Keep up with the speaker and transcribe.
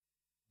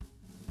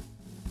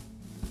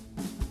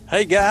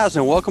Hey guys,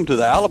 and welcome to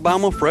the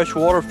Alabama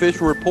Freshwater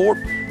Fishing Report,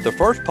 the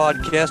first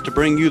podcast to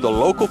bring you the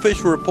local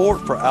fishing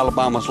report for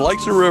Alabama's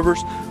lakes and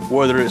rivers,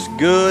 whether it's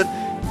good,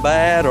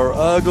 bad, or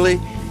ugly,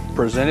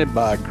 presented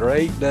by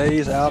Great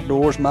Days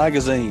Outdoors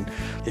magazine.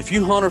 If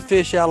you hunt or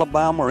fish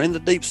Alabama or in the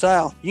deep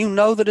south, you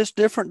know that it's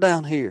different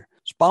down here.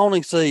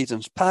 Spawning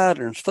seasons,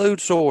 patterns,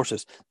 food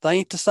sources, they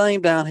ain't the same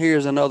down here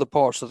as in other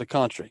parts of the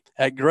country.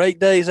 At Great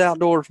Days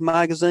Outdoors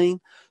magazine,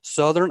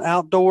 Southern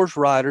outdoors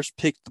writers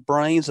pick the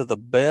brains of the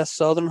best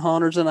southern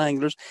hunters and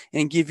anglers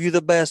and give you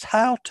the best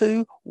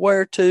how-to,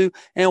 where-to,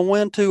 and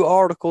when-to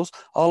articles,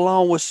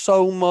 along with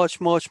so much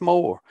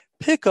more.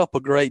 Pick up a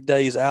Great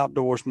Days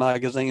Outdoors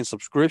magazine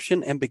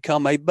subscription and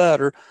become a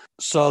better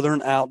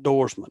southern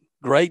outdoorsman.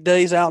 Great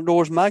Days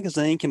Outdoors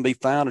magazine can be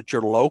found at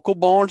your local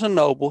Barnes &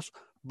 Nobles,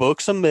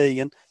 Books A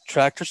Million,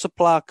 Tractor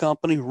Supply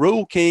Company,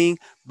 Rule King,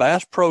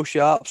 Bass Pro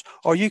Shops,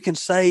 or you can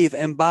save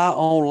and buy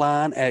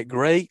online at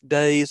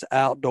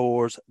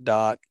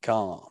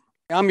greatdaysoutdoors.com.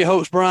 I'm your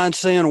host, Brian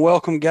Sin.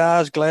 Welcome,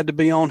 guys. Glad to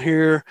be on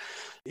here.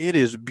 It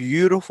is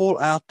beautiful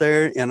out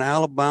there in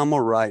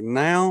Alabama right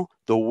now.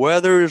 The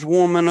weather is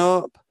warming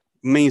up,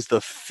 means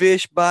the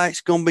fish bite's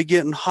going to be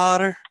getting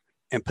hotter,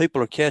 and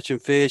people are catching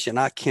fish, and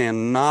I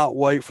cannot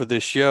wait for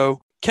this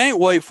show. Can't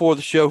wait for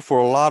the show for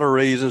a lot of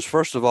reasons.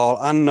 First of all,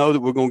 I know that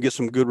we're going to get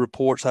some good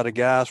reports out of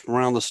guys from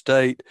around the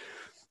state,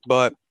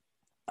 but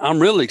I'm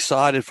really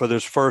excited for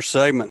this first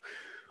segment.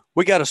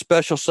 We got a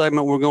special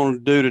segment we're going to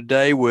do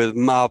today with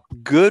my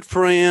good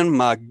friend,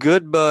 my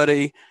good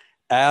buddy,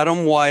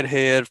 Adam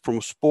Whitehead from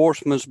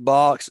Sportsman's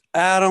Box.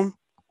 Adam,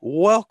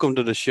 welcome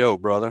to the show,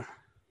 brother.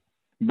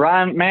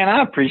 Brian, man,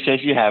 I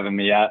appreciate you having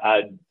me.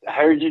 I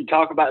heard you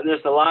talk about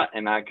this a lot,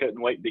 and I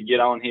couldn't wait to get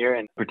on here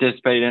and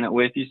participate in it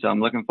with you, so I'm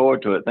looking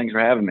forward to it. Thanks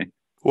for having me.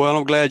 Well,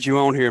 I'm glad you're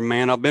on here,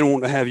 man. I've been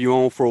wanting to have you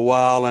on for a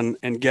while,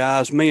 and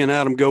guys, me and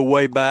Adam go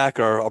way back,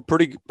 are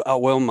pretty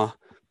well,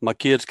 my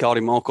kids called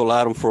him Uncle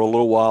Adam for a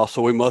little while,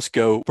 so we must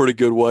go pretty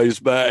good ways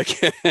back.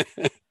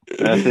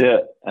 That's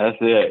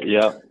it.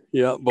 Yep.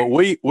 Yeah, but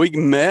we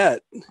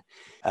met.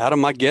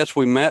 Adam, I guess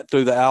we met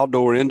through the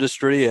outdoor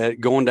industry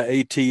at going to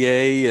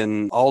ATA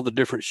and all the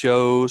different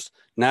shows,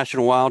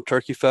 National Wild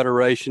Turkey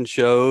Federation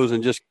shows,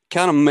 and just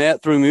kind of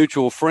met through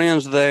mutual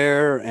friends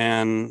there.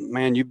 And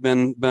man, you've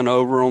been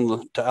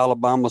over to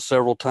Alabama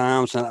several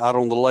times and out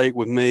on the lake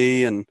with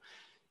me and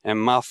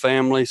my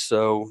family.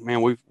 So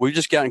man, we've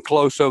just gotten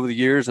close over the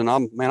years, and I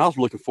was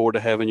looking forward to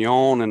having you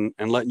on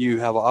and letting you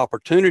have an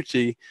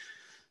opportunity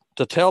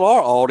to tell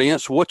our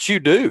audience what you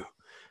do,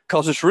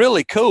 because it's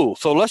really cool.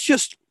 So let's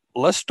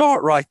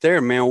start right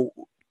there, man.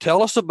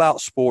 Tell us about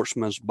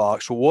Sportsman's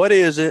Box. What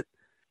is it?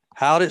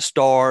 How did it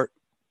start?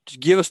 Just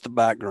give us the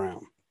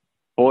background.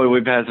 Boy,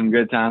 we've had some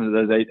good times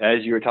at those.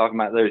 As you were talking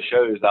about those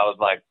shows, I was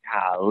like,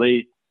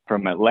 golly,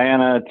 from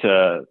Atlanta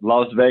to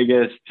Las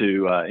Vegas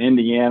to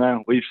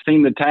Indiana. We've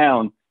seen the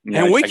town.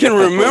 And we can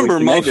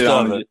remember most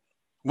of it.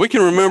 We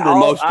can remember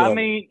most of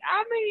it.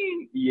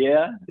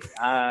 Yeah,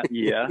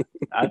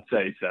 I'd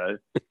say so.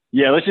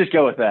 Yeah, let's just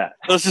go with that.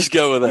 I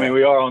mean,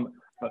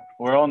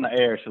 we're on the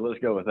air, so let's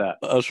go with that.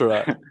 That's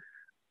right.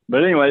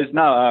 But anyways,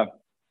 so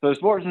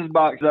Sportsman's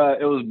Box,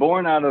 it was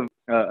born out of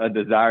a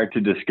desire to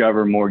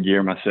discover more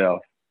gear myself.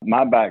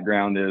 My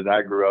background is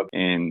I grew up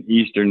in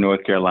eastern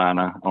North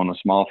Carolina on a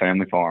small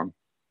family farm.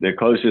 The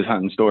closest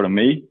hunting store to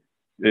me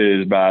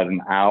is about an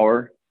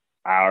hour,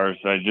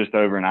 so just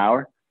over an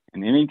hour.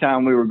 And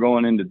anytime we were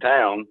going into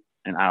town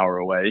an hour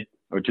away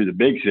or to the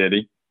big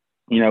city,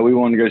 we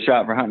wanted to go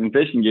shop for hunting and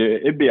fishing gear,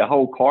 it'd be a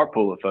whole car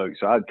full of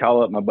folks. So I'd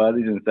call up my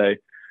buddies and say,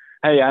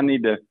 hey, I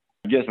need to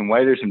get some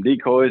waders, some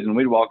decoys, and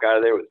we'd walk out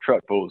of there with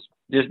truck pulls.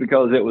 Just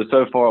because it was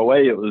so far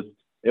away, it was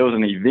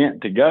an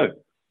event to go.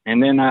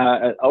 And then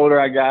older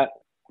I got,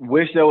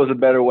 wish there was a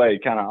better way,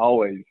 kind of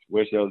always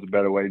wish there was a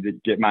better way to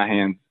get my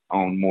hands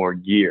on more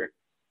gear.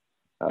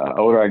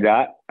 Older I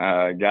got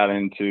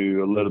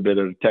into a little bit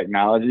of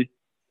technology,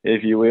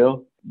 if you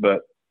will,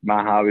 but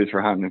my hobbies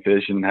for hunting and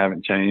fishing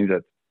haven't changed.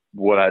 That's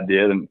what I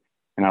did, and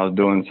I was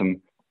doing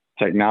some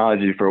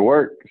technology for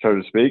work, so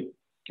to speak.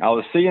 I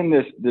was seeing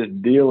this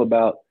deal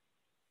about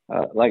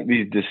like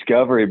these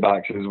discovery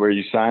boxes where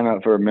you sign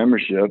up for a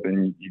membership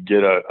and you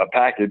get a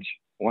package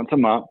once a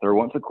month or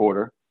once a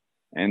quarter,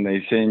 and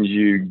they send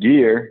you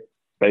gear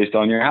based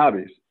on your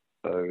hobbies.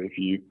 So if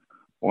you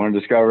want to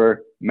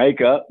discover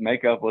makeup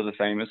was a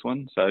famous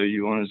one. So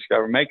you want to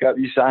discover makeup,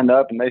 you signed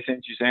up and they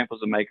sent you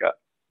samples of makeup.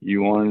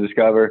 You want to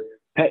discover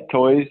pet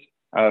toys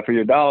for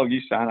your dog,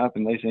 you sign up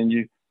and they send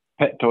you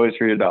pet toys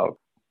for your dog.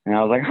 And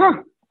I was like,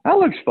 that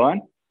looks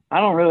fun. I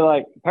don't really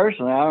like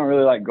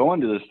going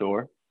to the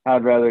store.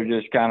 I'd rather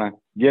just kind of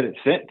get it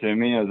sent to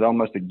me as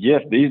almost a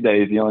gift. These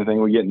days, the only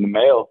thing we get in the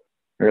mail,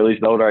 or at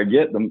least the older I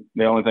get,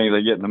 the only things I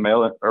get in the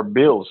mail are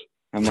bills.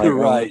 I'm like,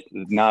 right.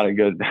 This is not a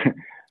good.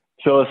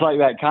 So it's like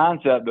that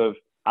concept of,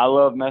 I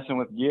love messing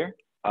with gear.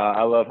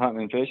 I love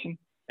hunting and fishing,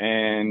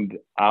 and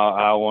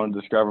I want to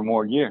discover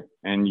more gear.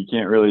 And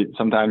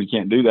sometimes you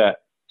can't do that,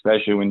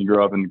 especially when you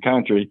grow up in the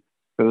country,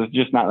 because it's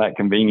just not that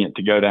convenient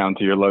to go down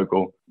to your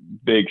local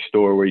big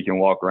store where you can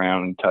walk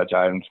around and touch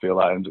items, feel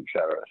items,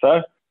 etc.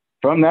 So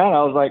from that,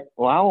 I was like,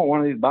 well, I want one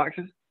of these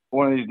boxes,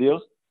 one of these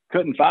deals.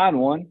 Couldn't find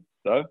one.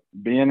 So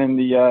being in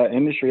the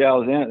industry I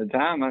was in at the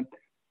time, I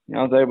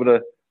was able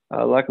to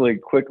luckily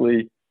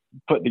quickly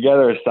put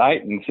together a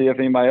site and see if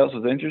anybody else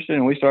was interested.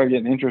 And we started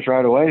getting interest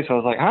right away. So I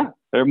was like,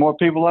 there are more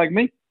people like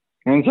me.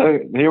 And so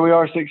here we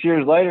are 6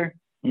 years later.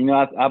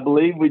 I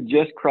believe we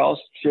just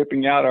crossed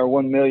shipping out our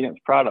 1 millionth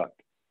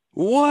product.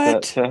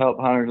 What? To help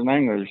hunters and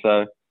anglers.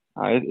 So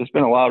it's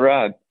been a wild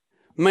ride.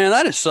 Man,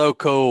 that is so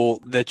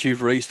cool that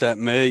you've reached that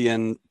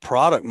million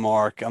product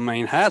mark. I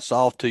mean, hats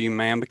off to you,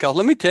 man, because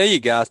let me tell you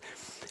guys,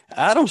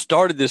 Adam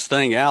started this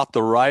thing out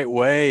the right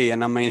way.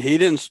 And I mean, he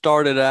didn't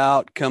start it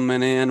out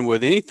coming in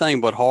with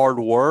anything but hard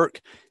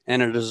work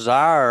and a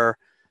desire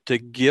to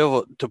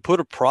put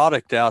a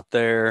product out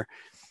there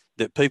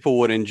that people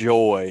would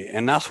enjoy.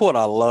 And that's what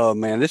I love,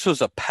 man. This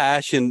was a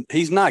passion.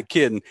 He's not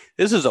kidding.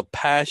 This is a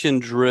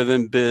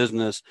passion-driven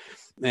business,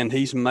 and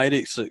he's made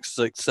it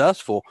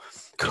successful.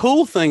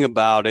 Cool thing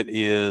about it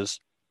is,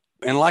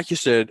 and like you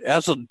said,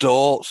 as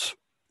adults,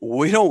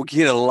 we don't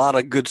get a lot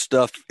of good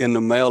stuff in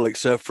the mail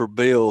except for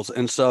bills.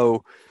 And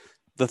so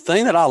the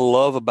thing that I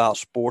love about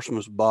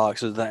Sportsman's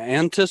Box is the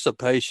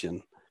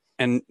anticipation.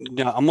 And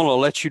I'm going to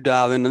let you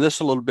dive into this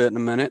a little bit in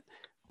a minute.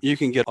 You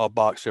can get a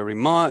box every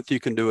month. You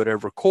can do it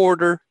every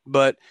quarter.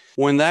 But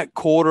when that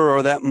quarter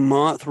or that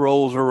month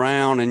rolls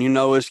around and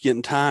it's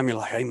getting time, you're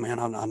like, hey, man,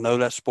 I know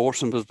that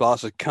Sportsman's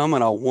Box is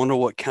coming. I wonder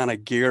what kind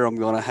of gear I'm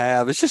going to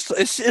have.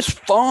 It's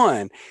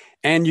fun.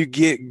 And you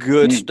get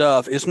good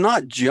stuff. It's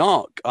not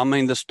junk. I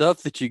mean, the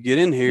stuff that you get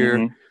in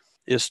here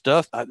is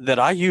stuff that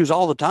I use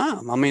all the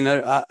time. I mean,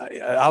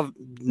 I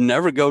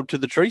never go to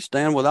the tree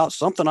stand without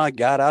something I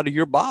got out of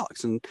your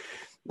box.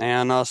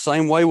 And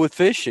same way with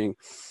fishing.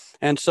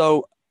 And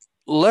so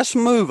let's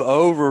move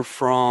over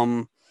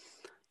from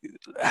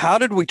how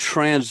did we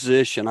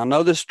transition? I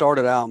know this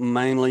started out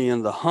mainly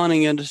in the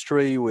hunting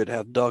industry. We'd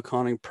have duck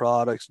hunting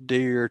products,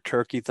 deer,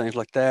 turkey, things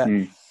like that.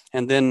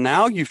 And then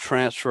now you've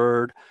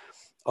transferred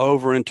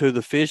over into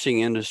the fishing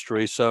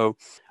industry. So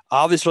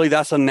obviously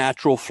that's a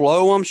natural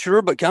flow, I'm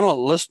sure, but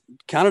let's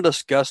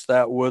discuss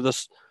that with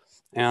us.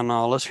 And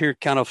let's hear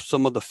kind of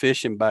some of the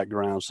fishing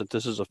background since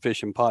this is a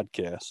fishing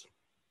podcast.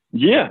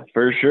 Yeah,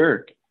 for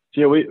sure.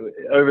 So we,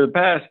 over the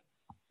past,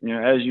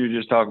 as you were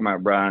just talking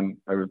about, Brian,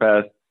 over the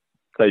past,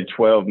 say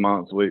 12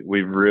 months,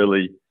 we've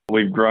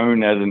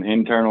grown as an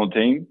internal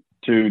team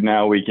to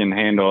now we can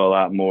handle a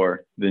lot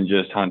more than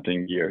just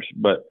hunting gears.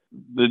 But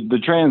the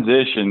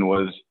transition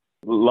was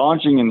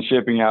launching and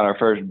shipping out our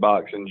first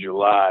box in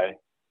July.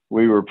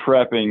 We were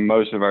prepping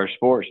most of our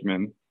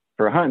sportsmen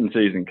for hunting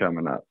season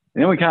coming up.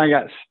 And then we kind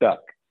of got stuck,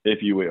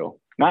 if you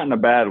will. Not in a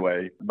bad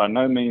way, by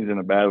no means in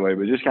a bad way,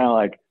 but just kind of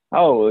like,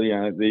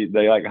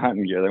 they like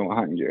hunting gear. They want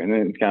hunting gear. And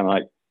then it's kind of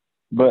like,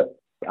 but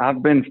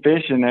I've been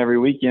fishing every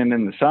weekend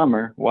in the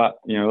summer. Let's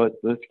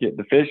get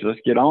the fish. Let's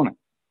get on it.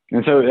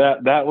 And so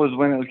that was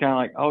when it was kind of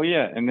like, oh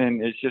yeah. And then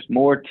it's just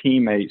more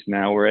teammates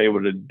now. We're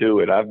able to do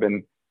it. I've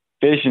been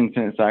fishing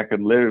since I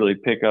could literally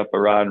pick up a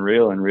rod and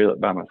reel it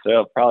by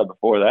myself, probably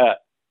before that.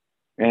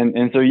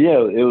 And so, yeah,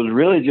 it was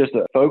really just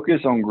a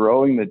focus on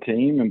growing the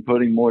team and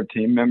putting more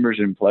team members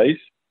in place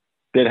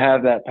that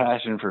have that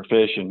passion for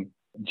fishing.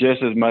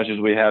 Just as much as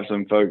we have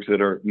some folks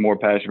that are more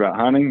passionate about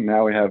hunting,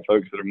 now we have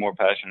folks that are more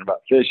passionate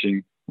about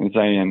fishing and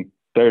saying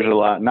there's a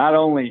lot. Not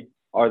only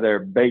are there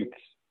baits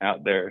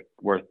out there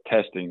worth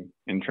testing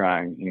and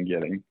trying and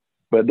getting,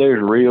 but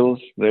there's reels,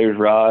 there's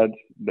rods.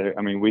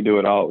 We do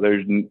it all.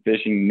 There's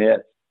fishing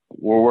nets.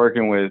 We're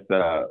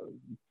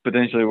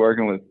potentially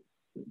working with,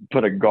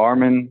 put a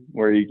Garmin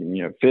where you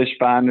can, fish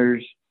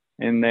finders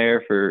in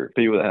there for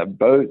people that have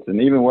boats,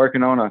 and even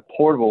working on a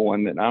portable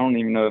one that I don't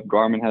even know if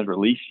Garmin has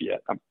released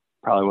yet. I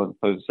probably wasn't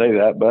supposed to say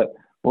that, but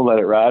we'll let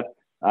it ride.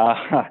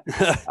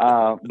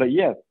 But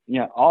yeah,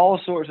 all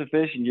sorts of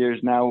fishing gears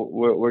now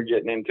we're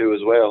getting into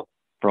as well,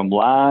 from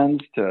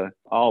lines to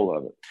all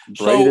of it,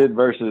 braided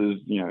versus,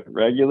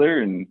 regular.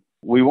 And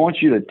we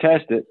want you to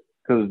test it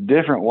because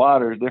different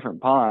waters,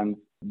 different ponds,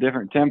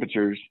 different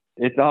temperatures,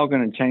 it's all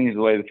going to change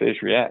the way the fish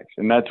reacts.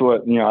 And that's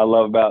what, I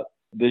love about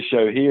this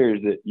show here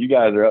is that you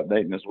guys are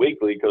updating us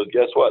weekly, because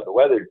guess what? The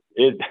weather's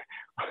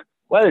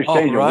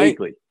changing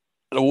weekly.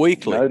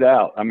 Weekly. No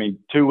doubt.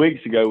 2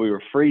 weeks ago we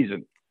were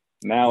freezing.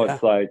 Now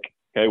it's like,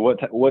 okay,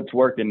 what's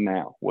working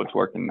now? What's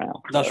working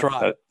now? That's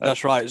right.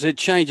 That's right. It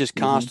changes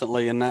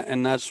constantly, and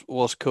that's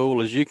what's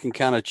cool is you can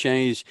kind of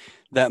change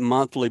that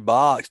monthly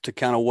box to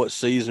kind of what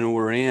season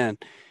we're in.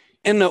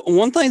 And the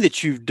one thing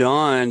that you've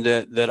done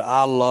that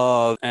I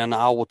love and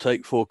I will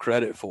take full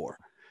credit for.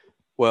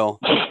 Well,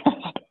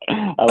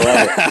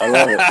 I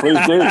love it. Please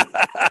do.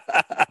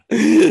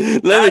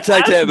 Let me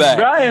take that back.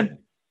 Brian,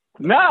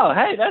 no,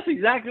 hey, that's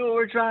exactly what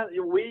we're trying.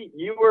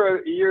 You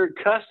were your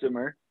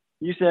customer.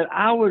 You said,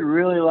 I would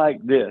really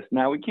like this.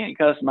 Now, we can't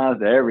customize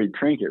to every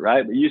trinket,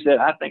 right? But you said,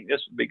 I think this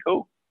would be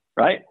cool,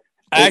 right?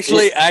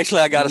 Actually, I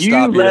got to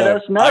stop you. Let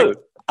us know.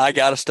 I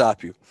got to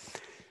stop you.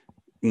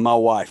 My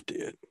wife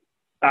did.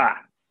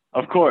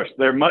 Of course,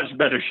 they're much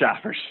better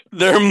shoppers.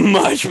 They're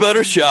much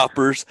better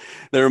shoppers.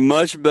 They're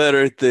much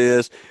better at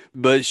this.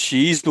 But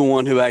she's the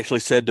one who actually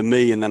said to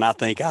me, and then I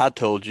think I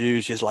told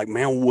you, she's like,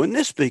 man, wouldn't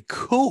this be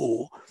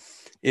cool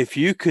if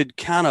you could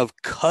kind of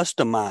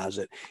customize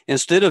it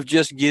instead of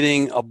just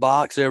getting a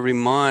box every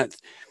month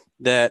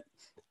that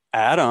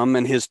Adam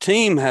and his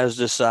team has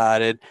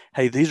decided,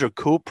 hey, these are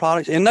cool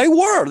products. And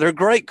they're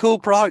great, cool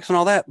products and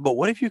all that. But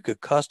what if you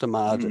could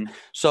customize it?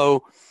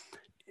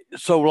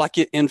 So like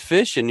in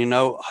fishing,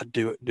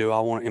 do I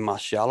want, am I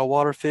shallow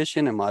water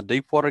fishing? Am I a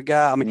deep water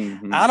guy? I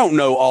mean, I don't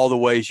know all the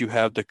ways you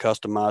have to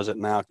customize it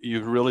now.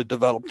 You've really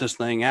developed this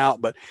thing out,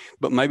 but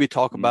maybe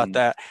talk about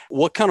that.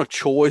 What kind of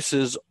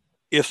choices,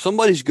 if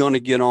somebody's going to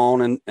get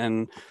on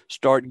and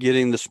start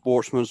getting the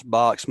Sportsman's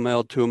box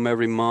mailed to them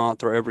every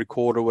month or every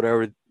quarter,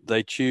 whatever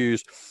they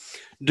choose,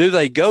 do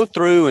they go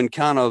through and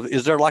kind of,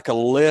 is there like a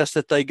list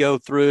that they go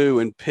through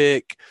and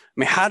pick? I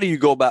mean, how do you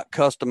go about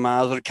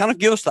customizing it? Kind of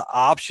give us the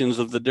options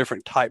of the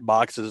different type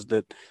boxes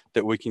that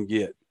we can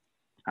get.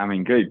 I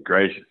mean, good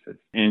gracious.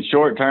 In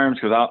short terms,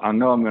 because I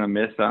know I'm going to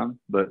miss some,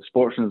 but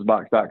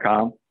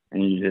sportsmansbox.com,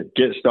 and you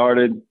get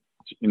started,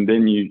 and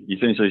then you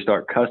essentially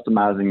start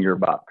customizing your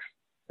box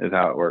is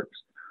how it works.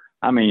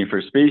 I mean,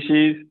 for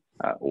species,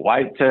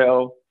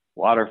 whitetail,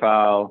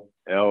 waterfowl,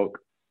 elk,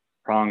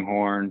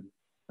 pronghorn,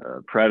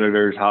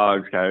 predators,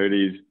 hogs,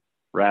 coyotes,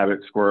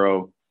 rabbit,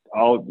 squirrel,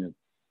 all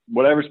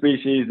whatever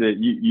species that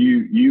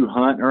you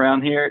hunt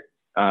around here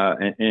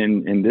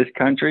in this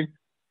country,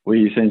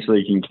 we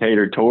essentially can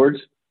cater towards.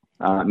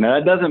 Now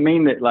that doesn't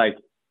mean that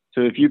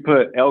so if you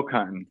put elk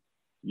hunting,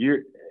 you're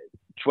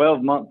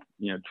 12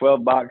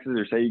 boxes,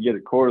 or say you get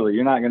it quarterly,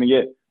 you're not going to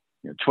get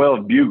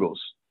 12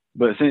 bugles.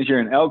 But since you're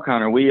an elk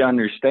hunter, we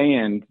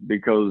understand,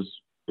 because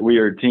we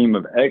are a team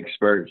of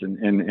experts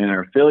and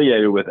are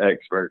affiliated with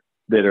experts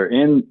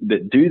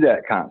that do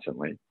that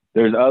constantly.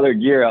 There's other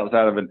gear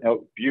outside of an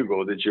elk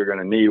bugle that you're going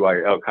to need while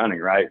you're elk hunting,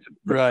 right?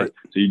 Right.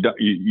 So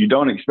you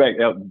don't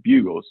expect elk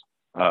bugles,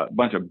 a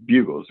bunch of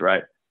bugles,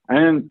 right?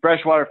 And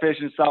freshwater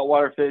fishing,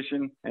 saltwater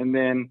fishing, and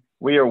then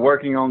we are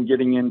working on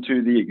getting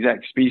into the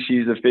exact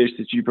species of fish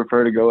that you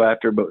prefer to go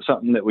after. But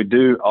something that we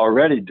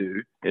already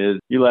do is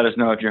you let us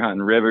know if you're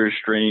hunting rivers,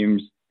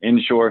 streams,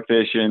 inshore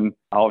fishing,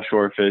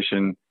 offshore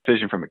fishing,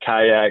 fishing from a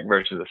kayak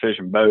versus a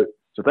fishing boat.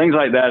 So things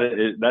like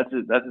that, that's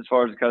as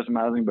far as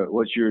customizing. But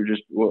what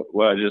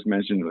I just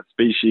mentioned with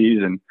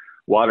species and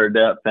water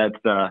depth,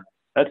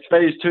 that's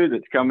phase 2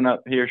 that's coming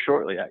up here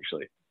shortly,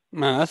 actually.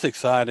 Man, that's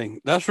exciting.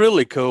 That's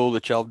really cool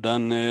that y'all have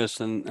done this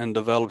and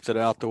developed it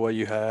out the way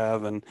you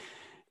have. And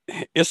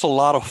it's a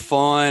lot of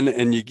fun,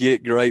 and you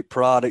get great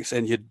products,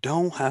 and you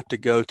don't have to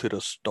go to the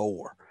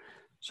store.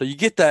 So you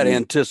get that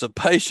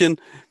anticipation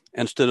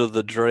instead of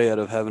the dread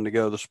of having to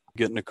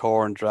get in the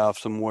car and drive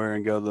somewhere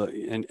and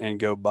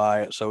go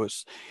buy it. So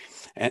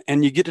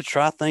and you get to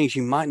try things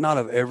you might not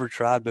have ever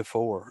tried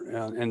before,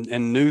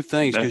 and new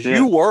things, because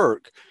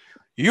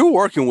you're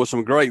working with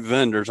some great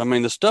vendors. I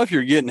mean, the stuff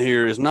you're getting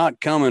here is not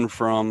coming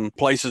from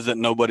places that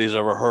nobody's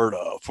ever heard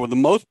of. For the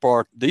most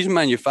part, these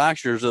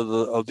manufacturers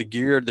of the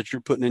gear that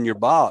you're putting in your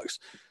box,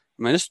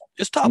 I mean,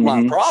 it's top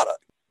line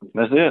product.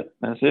 That's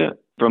it.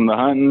 From the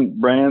hunting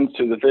brands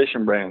to the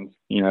fishing brands.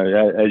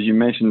 As you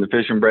mentioned, the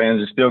fishing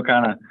brands are still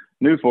kind of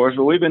new for us,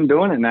 but we've been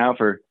doing it now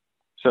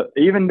so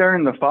even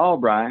during the fall,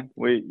 Brian,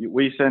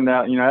 we send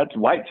out, that's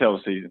whitetail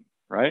season,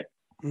 right?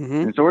 Mm-hmm.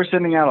 And so we're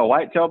sending out a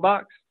whitetail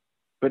box.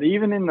 But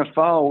even in the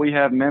fall, we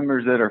have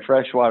members that are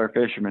freshwater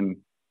fishermen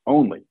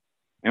only.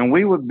 And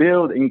we would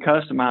build and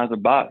customize a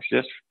box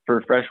just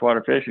for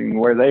freshwater fishing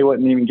where they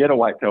wouldn't even get a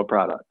whitetail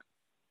product.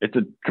 It's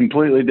a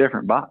completely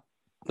different box.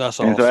 That's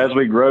awesome. And so as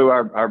we grow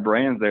our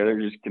brands there,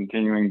 they're just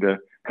continuing to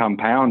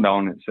compound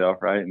on itself,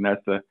 right? And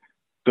that's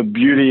the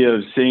beauty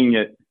of seeing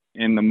it.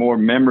 In the more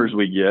members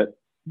we get,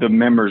 the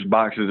members'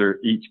 boxes are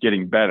each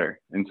getting better.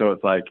 And so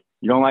it's like,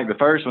 you don't like the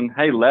first one,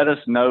 hey, let us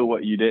know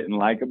what you didn't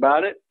like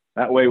about it.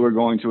 That way we're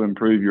going to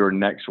improve your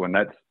next one.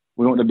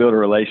 We want to build a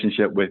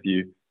relationship with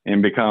you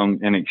and become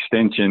an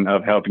extension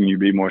of helping you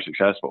be more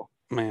successful.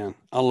 Man,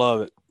 I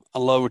love it. I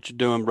love what you're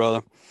doing,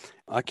 brother.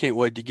 I can't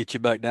wait to get you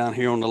back down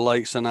here on the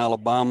lakes in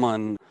Alabama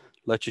and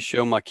let you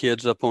show my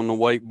kids up on the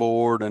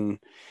wakeboard. And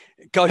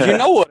because you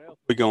know what else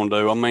we're going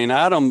to do. I mean,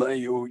 Adam,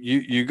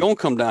 you're going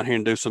to come down here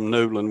and do some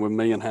noodling with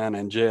me and Hannah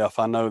and Jeff.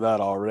 I know that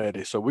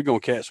already. So we're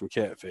going to catch some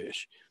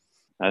catfish.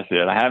 That's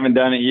it. I haven't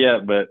done it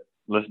yet, but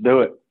let's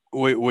do it.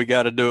 We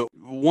got to do it.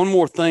 One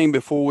more thing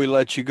before we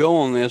let you go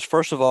on this.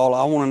 First of all,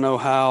 I want to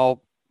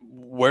know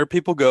where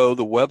people go,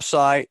 the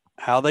website,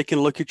 how they can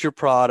look at your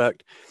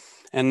product.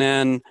 And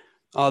then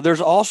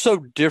there's also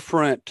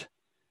different,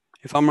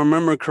 if I'm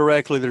remembering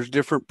correctly, there's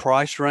different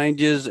price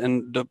ranges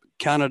and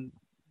kind of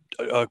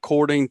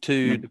according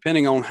to,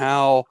 depending on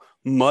how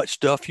much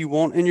stuff you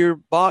want in your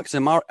box.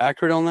 Am I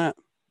accurate on that?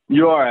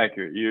 You are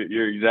accurate.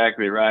 You're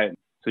exactly right.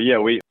 So yeah,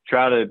 we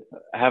try to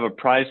have a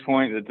price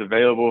point that's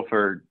available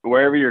for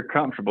wherever you're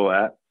comfortable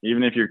at.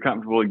 Even if you're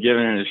comfortable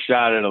giving it a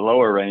shot at a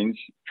lower range,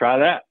 try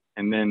that.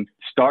 And then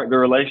start the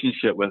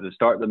relationship with us,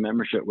 start the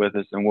membership with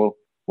us, and we'll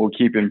we'll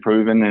keep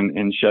improving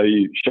and show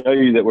you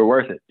that we're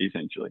worth it,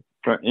 essentially.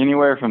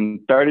 Anywhere from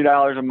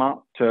 $30 a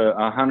month to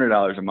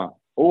 $100 a month.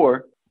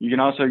 Or you can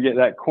also get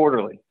that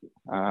quarterly.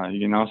 You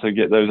can also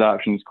get those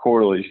options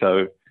quarterly.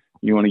 So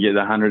you want to get the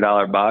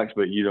 $100 box,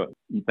 but you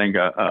think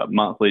a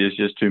monthly is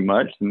just too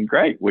much, then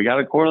great. We got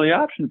a quarterly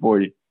option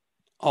for you.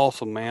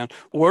 Awesome, man.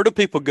 Where do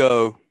people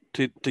go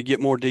to get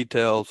more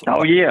details?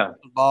 Oh, yeah.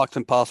 The box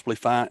and possibly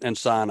find and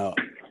sign up.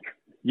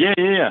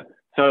 Yeah.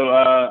 So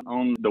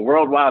on the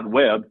World Wide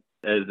Web,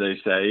 as they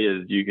say,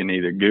 is you can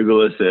either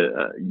Google us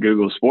at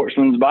Google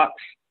Sportsman's Box.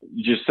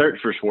 You just search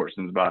for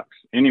Sportsman's Box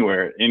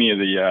anywhere, any of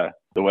the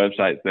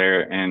websites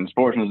there, and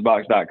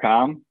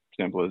sportsmansbox.com,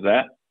 simple as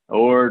that.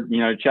 Or,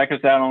 check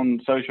us out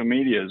on social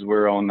medias.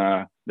 We're on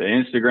the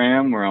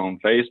Instagram, we're on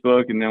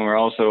Facebook, and then we're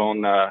also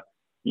on,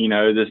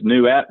 this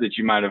new app that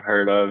you might have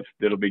heard of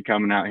that'll be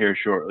coming out here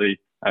shortly.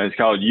 It's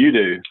called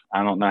UDO.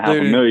 I don't know how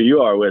familiar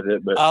you are with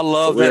it, but I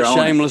love that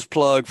shameless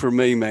plug for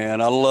me, man.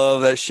 I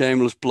love that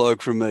shameless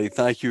plug for me.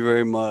 Thank you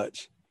very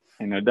much.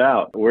 And no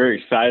doubt. We're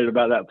excited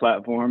about that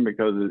platform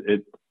because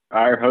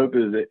our hope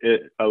is that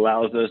it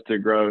allows us to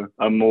grow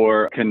a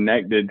more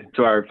connected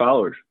to our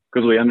followers,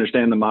 because we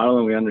understand the model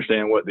and we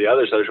understand what the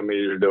other social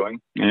medias are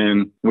doing,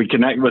 and we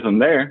connect with them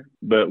there,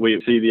 but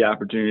we see the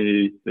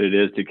opportunity that it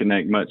is to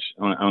connect much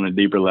on a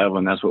deeper level.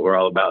 And that's what we're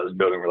all about, is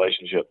building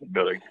relationships and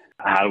building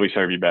how do we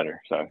serve you better.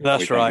 So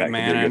that's right,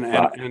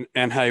 man.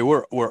 And hey,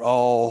 we're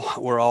all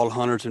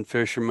hunters and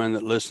fishermen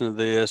that listen to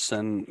this,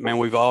 and man,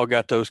 we've all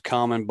got those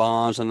common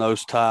bonds and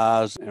those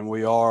ties, and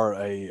we are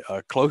a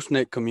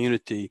close-knit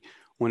community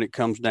when it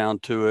comes down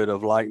to it,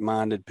 of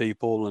like-minded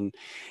people.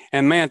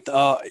 And man,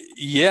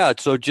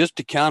 so just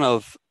to kind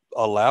of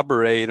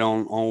elaborate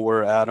on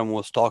where Adam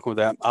was talking with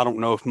that, I don't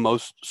know if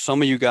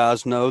some of you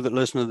guys know that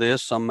listen to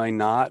this, some may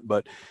not,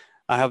 but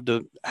I have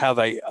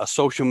a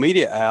social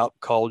media app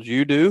called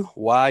UDO,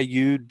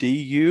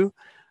 YUDU.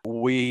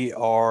 We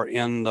are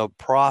in the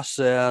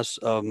process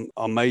of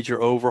a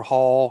major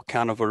overhaul,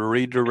 kind of a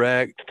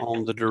redirect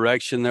on the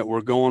direction that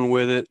we're going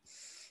with it.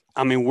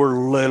 I mean,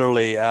 we're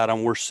literally, Adam,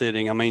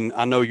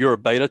 I know you're a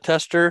beta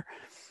tester,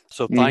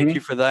 so thank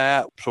you for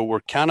that. So we're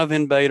kind of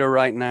in beta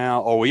right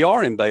now, or we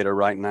are in beta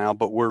right now,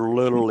 but we're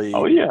literally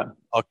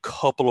a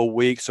couple of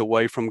weeks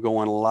away from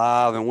going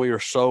live. And we are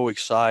so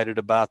excited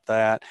about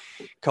that,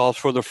 because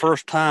for the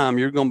first time,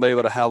 you're going to be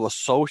able to have a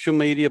social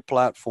media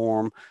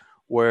platform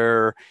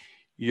where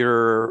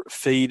your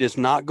feed is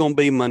not going to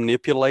be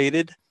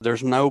manipulated.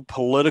 There's no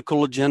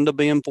political agenda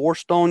being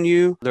forced on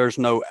you. There's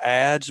no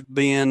ads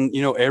being,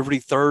 every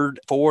third,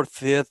 fourth,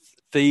 fifth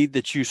feed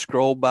that you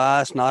scroll by.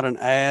 It's not an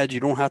ad.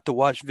 You don't have to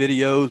watch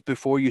videos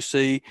before you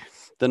see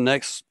the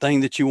next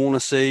thing that you want to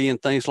see and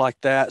things like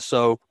that.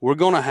 So we're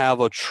going to have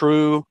a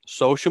true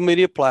social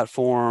media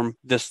platform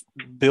that's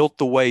built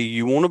the way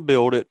you want to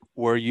build it,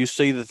 where you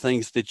see the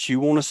things that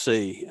you want to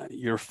see.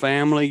 Your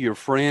family, your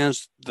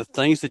friends, the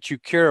things that you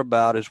care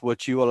about is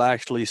what you will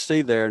actually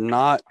see there,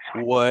 not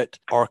what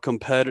our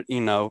competitor,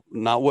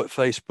 not what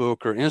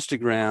Facebook or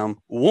Instagram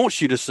wants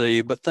you to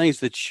see, but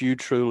things that you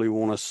truly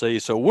want to see.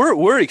 So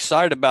we're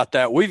excited about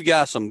that. We've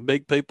got some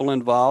big people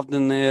involved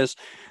in this.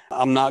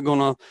 I'm not going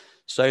to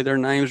say their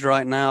names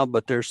right now,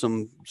 but there's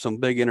some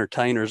big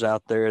entertainers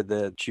out there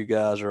that you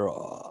guys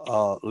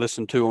are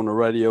listen to on the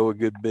radio a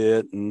good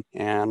bit, and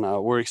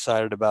we're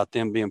excited about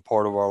them being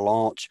part of our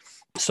launch.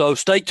 So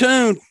stay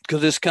tuned,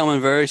 because it's coming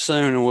very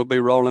soon, and we'll be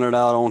rolling it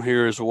out on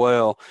here as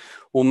well.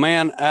 Well,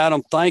 man,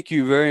 Adam, thank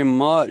you very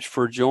much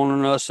for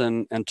joining us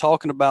and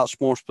talking about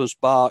Sportsman's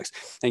Box.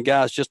 And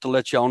guys, just to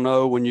let y'all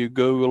know, when you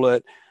Google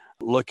it,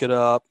 look it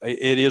up.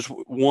 It is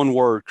one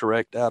word,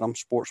 correct, Adam?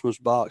 Sportsman's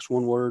Box,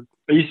 one word?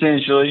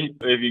 Essentially,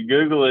 if you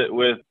Google it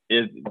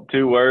it's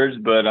 2 words,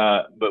 but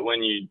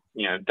when you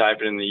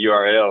type it in the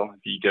URL, if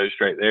you go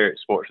straight there,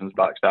 it's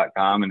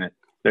sportsmansbox.com, and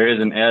there is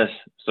an S,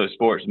 so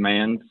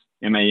Sportsman's,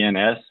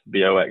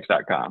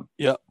 MANSBOX.com.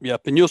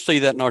 Yep. And you'll see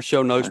that in our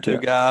show notes too,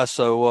 guys.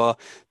 So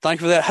thank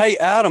you for that. Hey,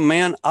 Adam,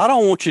 man, I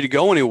don't want you to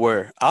go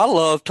anywhere. I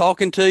love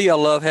talking to you. I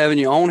love having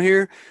you on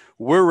here.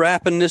 We're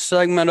wrapping this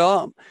segment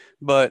up,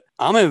 but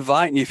I'm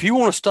inviting you, if you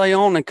want to stay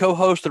on and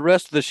co-host the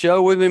rest of the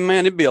show with me,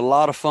 man, it'd be a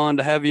lot of fun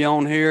to have you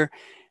on here,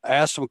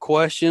 ask some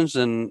questions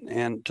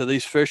and to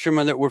these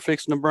fishermen that we're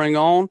fixing to bring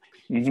on.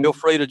 Feel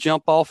free to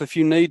jump off if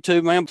you need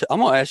to, man. I'm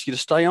going to ask you to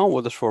stay on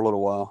with us for a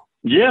little while.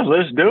 Yeah,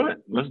 let's do it.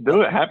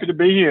 Happy to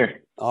be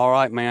here. All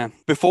right, man.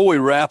 Before we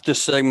wrap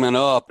this segment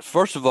up,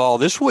 first of all,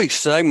 this week's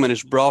segment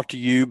is brought to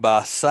you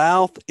by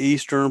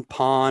Southeastern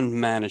Pond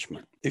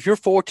Management. If you're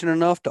fortunate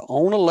enough to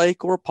own a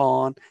lake or a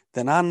pond,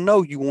 then I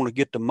know you want to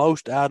get the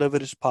most out of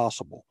it as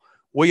possible.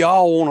 We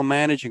all want to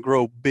manage and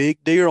grow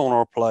big deer on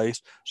our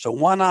place, so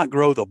why not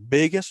grow the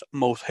biggest,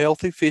 most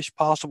healthy fish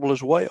possible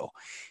as well?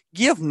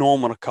 Give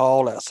Norman a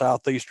call at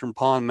Southeastern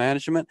Pond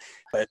Management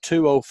at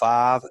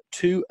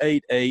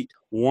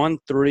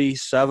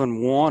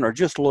 205-288-1371, or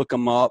just look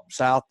them up,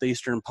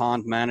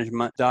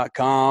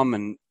 southeasternpondmanagement.com.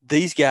 And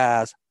these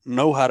guys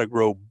know how to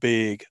grow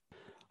big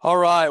All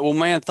right. Well,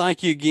 man,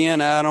 thank you again,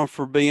 Adam,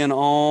 for being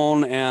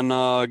on.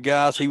 And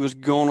guys, he was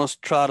going to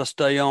try to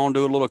stay on,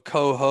 do a little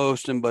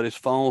co-hosting, but his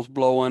phone's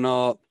blowing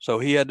up. So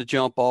he had to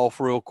jump off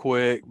real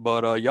quick.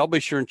 But y'all be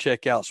sure and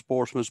check out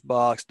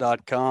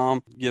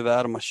sportsmansbox.com. Give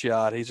Adam a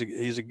shot. He's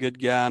a good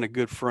guy and a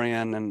good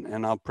friend,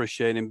 and I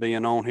appreciate him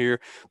being on here.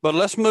 But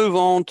let's move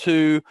on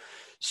to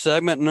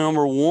segment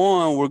number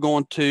one. We're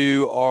going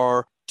to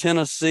our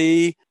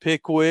Tennessee,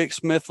 Pickwick,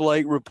 Smith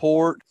Lake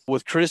report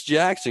with Chris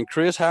Jackson.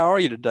 Chris, how are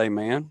you today,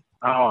 man?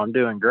 Oh, I'm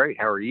doing great.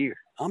 How are you?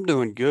 I'm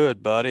doing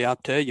good, buddy. I'll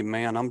tell you,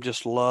 man, I'm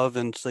just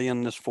loving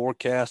seeing this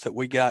forecast that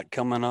we got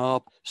coming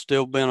up.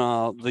 Still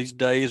been, these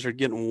days are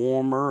getting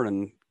warmer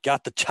and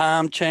got the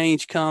time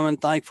change coming,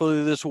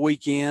 thankfully, this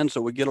weekend.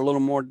 So we get a little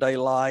more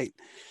daylight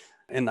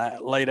in the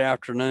late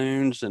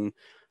afternoons. And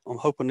I'm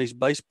hoping these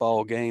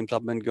baseball games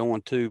I've been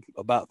going to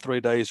about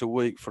 3 days a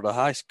week for the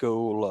high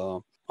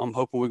school, I'm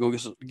hoping we're going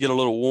to get a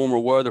little warmer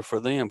weather for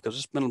them because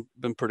it's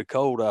been pretty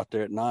cold out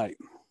there at night.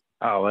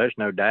 Oh, there's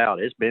no doubt.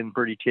 It's been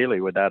pretty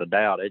chilly without a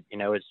doubt.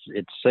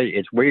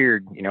 It's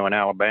weird. In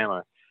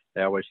Alabama,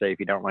 they always say if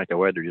you don't like the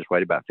weather, just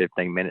wait about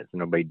 15 minutes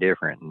and it'll be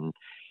different. And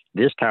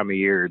this time of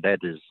year, that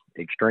is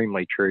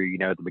extremely true.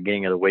 At the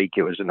beginning of the week,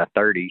 it was in the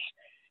 30s.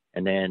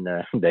 And then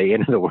the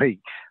end of the week,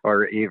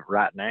 or even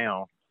right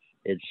now,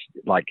 it's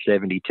like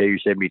 72,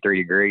 73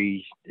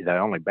 degrees. The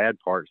only bad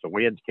part is the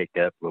wind's kicked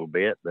up a little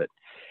bit, but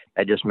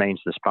that just means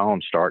the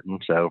spawn's starting,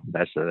 so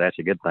that's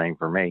a good thing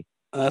for me.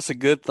 That's a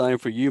good thing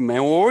for you,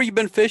 man. Well, where you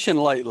been fishing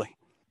lately?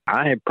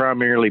 I have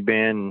primarily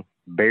been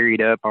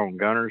buried up on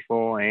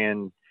Guntersville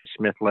and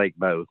Smith Lake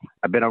both.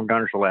 I've been on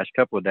Guntersville the last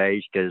couple of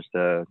days because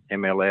the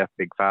MLF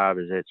Big Five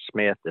is at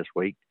Smith this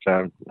week,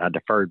 so I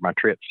deferred my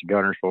trips to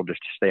Guntersville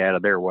just to stay out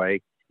of their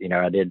way.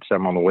 I did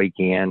some on the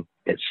weekend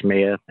at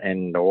Smith,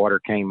 and the water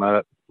came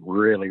up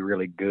really,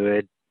 really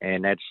good.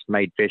 And that's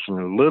made fishing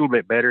a little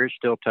bit better. It's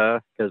still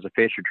tough because the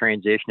fish are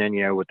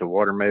transitioning, with the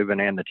water moving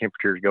and the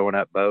temperatures going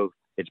up both.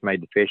 It's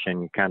made the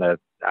fishing kind of,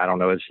 I don't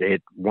know,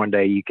 one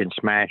day you can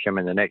smash them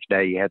and the next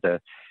day you have to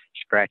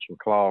scratch and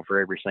claw for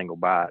every single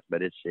bite.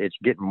 But it's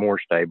getting more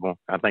stable.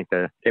 I think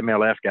the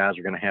MLF guys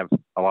are going to have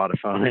a lot of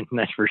fun, and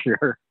that's for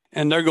sure.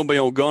 And they're going to be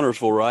on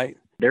Guntersville, right?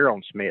 They're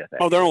on Smith.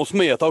 Actually. Oh, they're on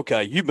Smith.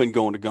 Okay, you've been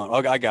going to Guntersville.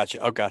 Okay, I got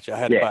you. I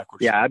had it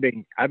backwards. Yeah, I've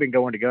been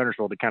going to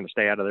Guntersville to kind of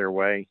stay out of their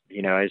way.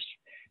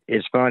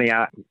 It's funny.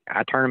 I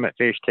tournament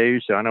fish too,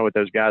 so I know what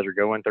those guys are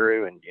going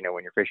through. And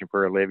when you're fishing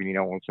for a living, you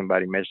don't want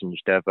somebody messing your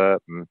stuff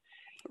up.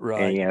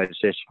 Right. And it's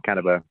just kind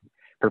of a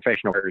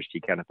professional courtesy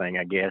kind of thing,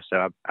 I guess.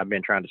 So I've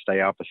been trying to stay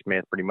off of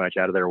Smith, pretty much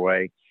out of their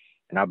way,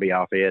 and I'll be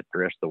off it the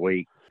rest of the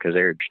week because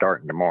they're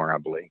starting tomorrow, I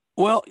believe.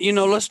 Well,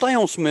 let's stay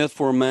on Smith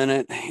for a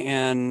minute.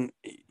 And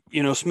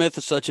Smith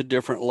is such a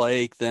different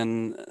lake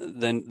than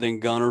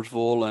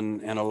Guntersville,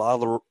 and a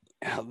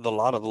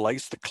lot of the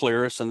lakes, the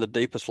clearest and the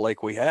deepest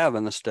lake we have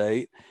in the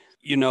state.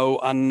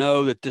 I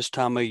know that this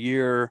time of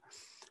year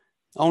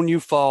on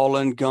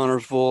Eufaula,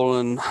 Guntersville,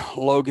 and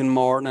Logan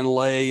Martin and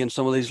Lay and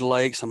some of these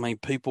lakes,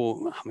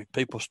 people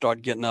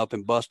start getting up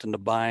and busting the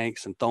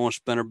banks and throwing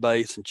spinner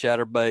baits and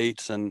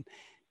chatterbaits, and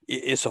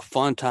it's a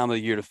fun time of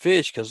the year to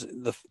fish because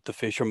the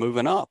fish are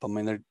moving up.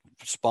 Their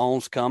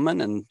spawn's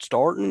coming and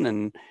starting,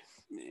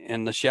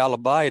 and the shallow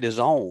bite is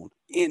on.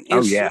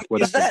 Is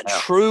that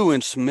true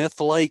in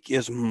Smith Lake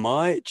as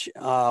much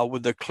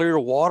with the clear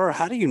water?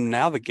 How do you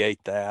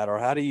navigate that, or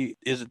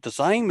is it the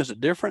same? Is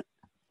it different?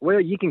 Well,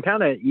 you can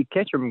you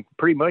catch them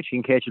pretty much.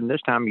 You can catch them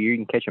this time of year. You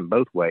can catch them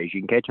both ways.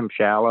 You can catch them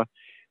shallow,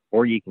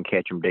 or you can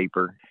catch them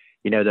deeper.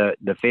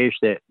 The fish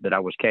that I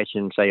was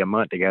catching, say, a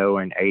month ago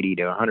in 80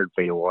 to 100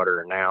 feet of water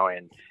are now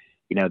in,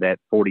 that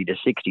 40 to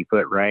 60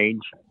 foot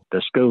range.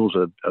 The schools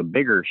of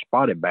bigger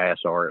spotted bass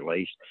are, at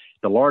least.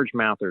 The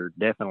largemouth are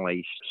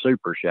definitely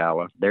super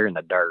shallow. They're in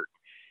the dirt,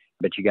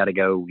 but you got to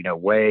go,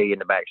 way in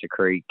the backs of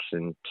creeks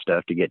and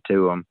stuff to get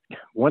to them.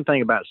 One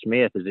thing about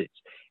Smith is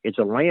it's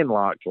a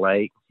landlocked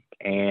lake.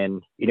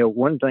 And,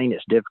 one thing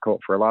that's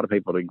difficult for a lot of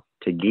people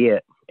to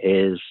get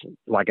is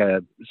like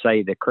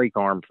say the creek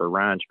arm for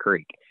Ryan's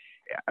Creek.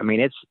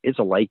 It's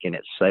a lake in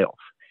itself.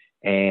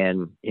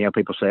 And,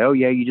 people say, oh,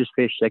 yeah, you just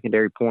fish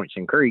secondary points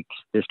and creeks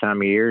this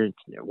time of year.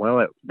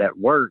 Well, that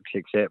works,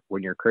 except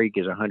when your creek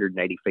is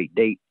 180 feet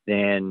deep,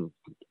 then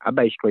I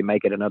basically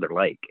make it another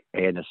lake.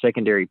 And a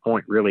secondary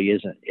point really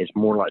isn't. It's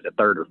more like the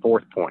third or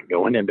fourth point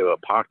going into a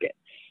pocket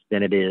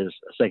than it is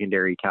a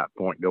secondary type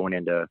point going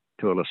into a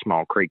little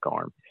small creek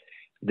arm.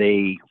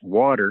 The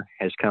water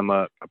has come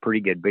up a pretty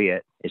good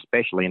bit,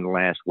 especially in the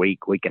last week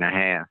and a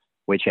half,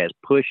 which has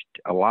pushed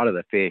a lot of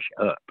the fish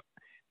up.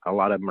 A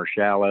lot of them are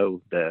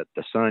shallow. The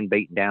sun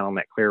beating down on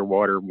that clear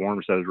water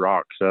warms those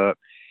rocks up,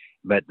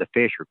 but the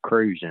fish are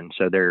cruising,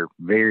 so they're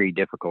very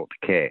difficult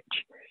to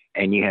catch.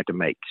 And you have to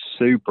make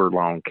super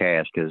long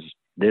casts because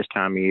this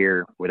time of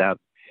year, we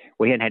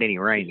hadn't had any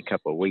rain in a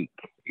couple of weeks.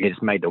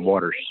 It's made the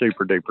water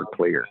super duper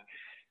clear.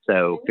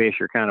 So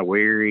fish are kind of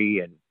weary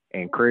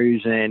and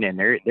cruising, and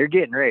they're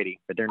getting ready,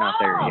 but they're not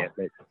there yet.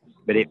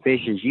 But it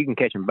fishes. You can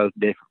catch them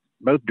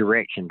both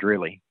directions,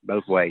 really,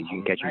 both ways.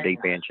 You can catch them deep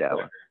and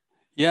shallow.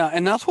 Yeah,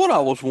 and that's what I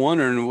was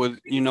wondering with,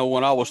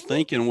 when I was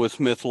thinking with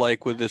Smith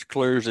Lake, with as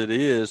clear as it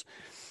is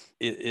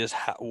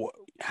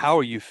how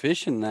are you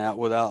fishing that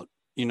without,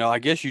 I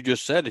guess you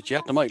just said it, you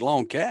have to make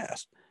long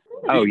casts.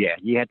 Oh yeah,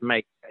 you have to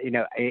make,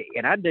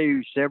 and I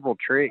do several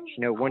tricks.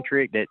 One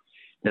trick that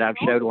I've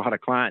showed a lot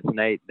of clients,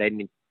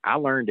 and I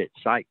learned it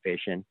sight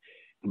fishing,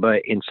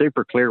 but in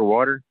super clear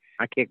water,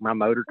 I kick my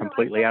motor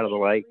completely out of the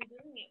lake,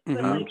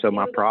 so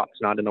my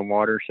prop's not in the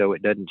water, so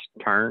it doesn't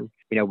turn.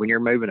 When you're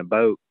moving a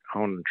boat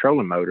on a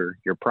trolling motor,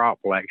 your prop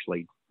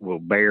will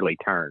barely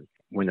turn.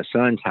 When the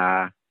sun's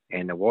high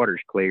and the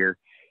water's clear,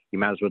 you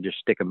might as well just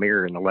stick a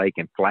mirror in the lake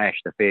and flash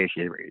the fish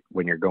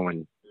when you're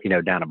going,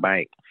 down a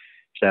bank.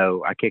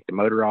 So I kick the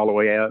motor all the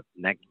way up,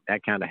 and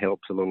that kind of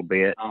helps a little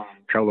bit.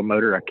 Trolling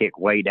motor, I kick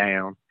way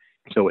down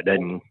so it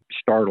doesn't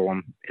startle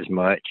them as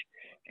much.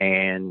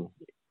 And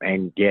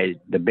yeah,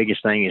 the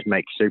biggest thing is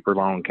make super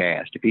long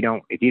cast. If you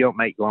don't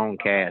make long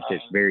casts,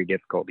 it's very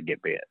difficult to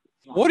get bit.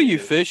 What are you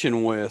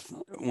fishing with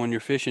when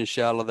you're fishing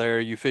shallow there? Are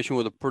you fishing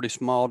with a pretty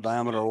small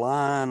diameter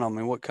line? I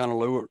mean, what kind of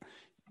lure?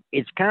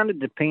 It kind of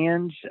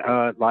depends.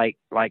 Like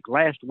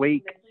last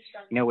week,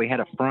 we had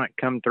a front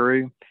come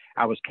through.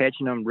 I was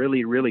catching them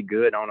really, really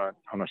good on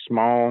a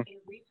small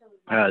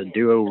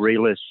duo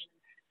reeless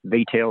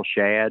V-tail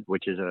shad,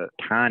 which is a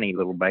tiny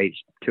little bait,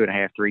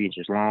 2.5, 3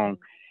 inches long,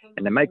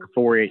 and they make a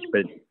 4-inch.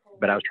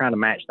 But I was trying to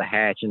match the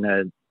hatch,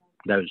 and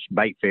those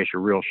bait fish are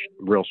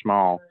real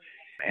small,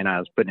 and I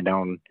was putting it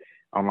on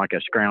like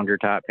a scrounger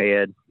type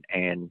head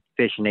and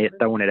fishing it,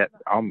 throwing it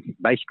up,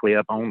 basically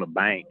up on the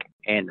bank,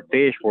 and the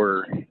fish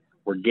were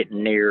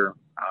getting near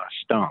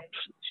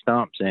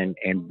stumps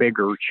and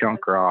bigger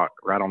chunk rock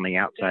right on the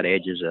outside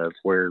edges of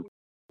where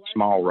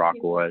small rock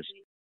was.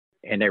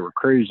 And they were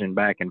cruising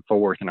back and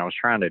forth, and I was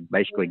trying to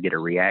basically get a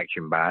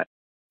reaction bite.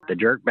 The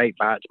jerkbait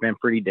bite's been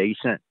pretty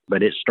decent,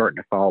 but it's starting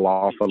to fall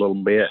off a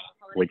little bit,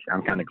 which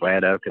I'm kind of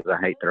glad of because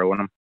I hate throwing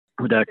them.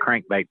 The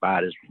crankbait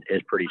bite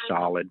is pretty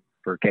solid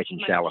for catching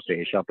shallow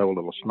fish. I'll throw a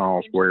little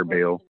small square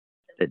bill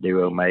that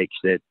Duo makes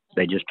that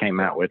they just came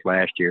out with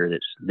last year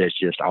that's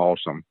just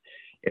awesome.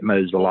 It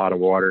moves a lot of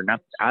water. And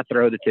I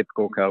throw the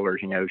typical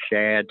colors,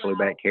 shad,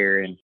 blueback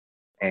herring,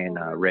 and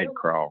red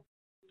crawl.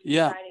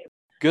 Yeah,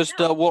 good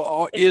stuff.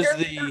 Well,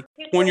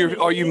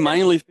 are you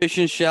mainly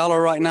fishing shallow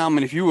right now? I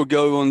mean, if you were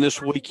going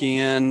this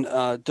weekend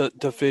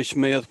to fish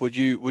Smith, would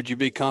you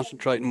be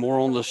concentrating more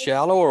on the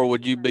shallow, or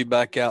would you be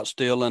back out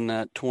still in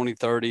that 20,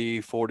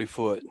 30, 40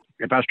 foot?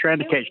 If I was trying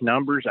to catch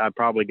numbers, I'd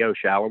probably go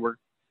shallower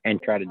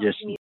and try to just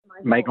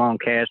make long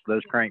casts with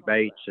those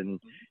crankbaits and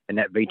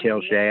that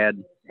V-tail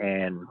shad.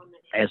 And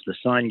as the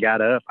sun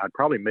got up, I'd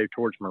probably move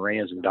towards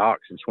marinas and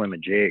docks and swim a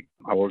jig.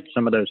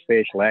 Some of those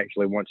fish will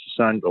actually, once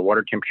the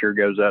water temperature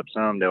goes up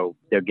some, they'll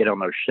get on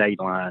those shade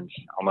lines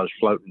on those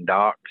floating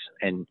docks.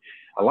 And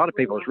a lot of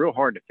people, it's real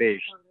hard to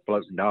fish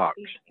floating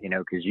docks,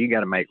 because you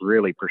got to make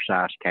really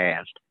precise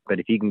casts.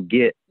 But if you can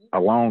get a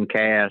long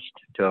cast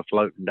to a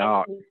floating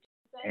dock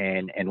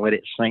and let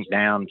it sink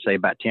down, say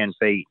about 10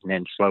 feet, and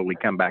then slowly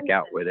come back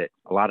out with it,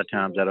 a lot of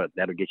times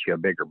that'll get you a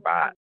bigger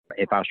bite.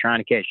 If I was trying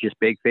to catch just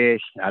big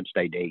fish, I'd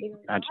stay deep.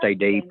 I'd stay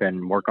deep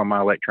and work on my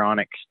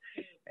electronics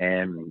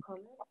and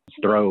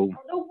throw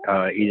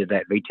either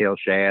that V-tail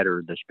shad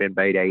or the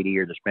spinbait 80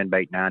 or the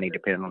spinbait 90,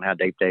 depending on how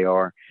deep they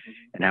are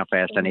and how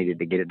fast I needed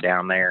to get it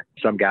down there.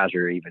 Some guys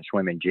are even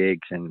swimming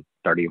jigs in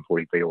 30 and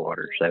 40 feet of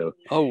water. So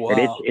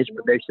it's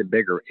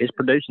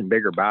producing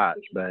bigger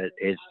bites, but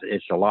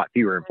it's a lot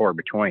fewer and far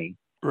between.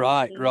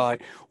 Right.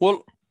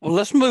 Well,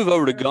 let's move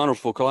over to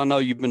Guntersville, because I know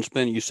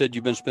you said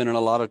you've been spending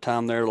a lot of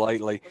time there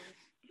lately.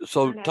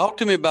 So talk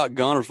to me about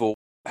Guntersville.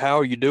 How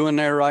are you doing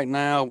there right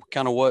now?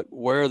 Kind of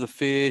where are the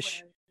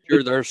fish?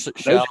 Sure, they're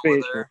shallow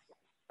there.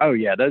 Oh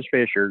yeah, those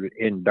fish are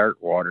in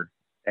dirt water.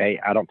 Hey,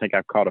 I don't think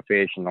I've caught a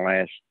fish in the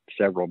last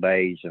several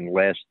days in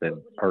less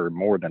than or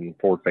more than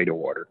 4 feet of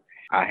water.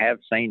 I have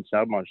seen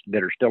some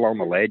that are still on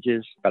the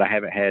ledges, but I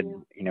haven't had,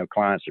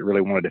 clients that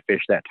really wanted to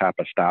fish that type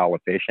of style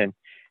of fishing.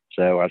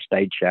 So I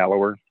stayed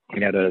shallower,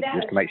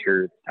 just to make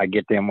sure I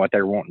get them what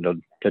they're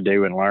wanting to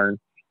do and learn.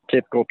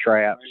 Typical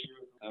traps,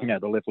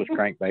 the lipless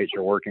crankbaits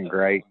are working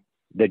great.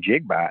 The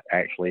jig bite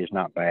actually is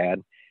not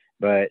bad,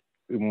 but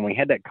when we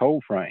had that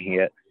cold front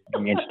hit,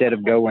 instead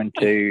of going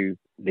to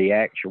the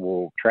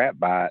actual trap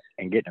bite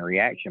and getting a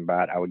reaction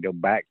bite, I would go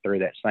back through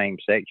that same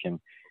section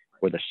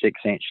with a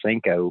 6-inch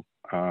Senko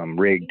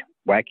rigged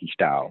wacky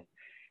style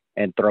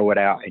and throw it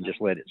out and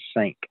just let it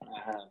sink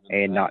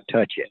and not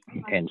touch it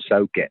and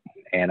soak it.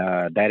 And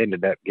that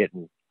ended up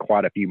getting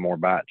quite a few more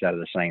bites out of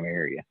the same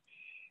area.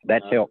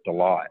 That's helped a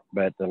lot.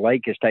 But the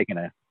lake has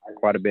taken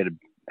quite a bit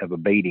of a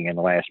beating in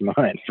the last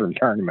month from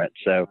tournaments.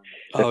 So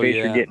the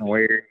fish are getting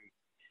weird.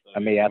 I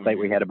mean, I think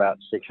we had about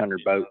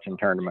 600 boats in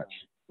tournaments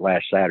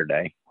last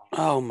Saturday.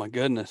 Oh, my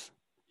goodness.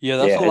 Yeah,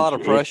 that's a lot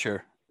of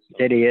pressure.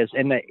 It is.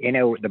 And,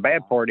 the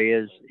bad part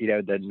is,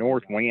 the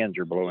north winds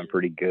are blowing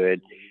pretty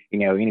good.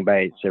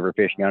 Anybody that's ever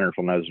fished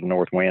Guntersville knows the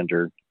north winds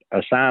are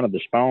a sign of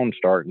the spawn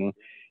starting.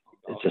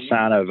 It's a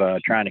sign of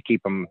trying to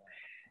keep them,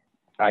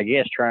 I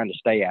guess, trying to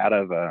stay out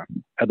of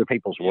other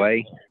people's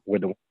way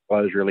with the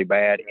flows really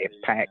bad, it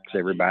packs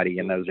everybody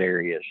in those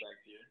areas.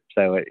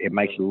 So it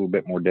makes it a little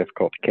bit more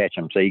difficult to catch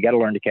them. So you got to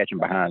learn to catch them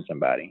behind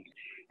somebody.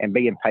 And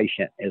being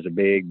patient is a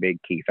big, big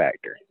key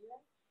factor.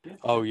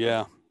 Oh,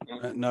 yeah,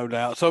 no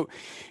doubt. So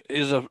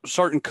is a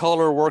certain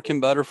color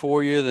working better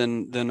for you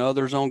than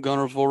others on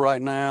Guntersville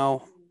right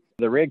now?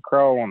 The red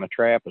crawl on the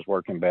trap is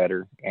working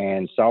better,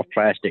 and soft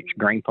plastics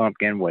green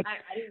pumpkin with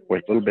a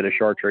little bit of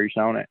chartreuse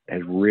on it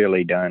has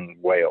really done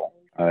well,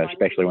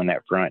 especially when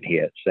that front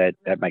hits.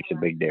 That makes a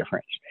big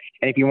difference.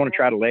 And if you want to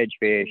try to ledge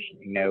fish,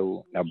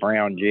 a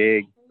brown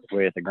jig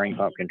with a green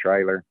pumpkin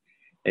trailer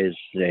has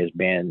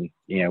been,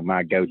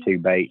 my go-to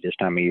bait this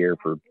time of year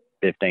for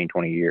 15,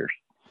 20 years.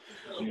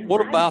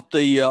 What about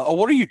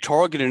what are you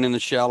targeting in the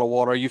shallow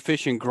water? Are you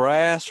fishing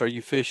grass? Are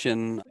you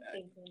fishing,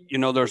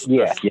 there's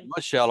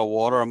much shallow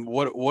water.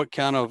 What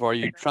kind of, are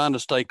you trying to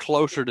stay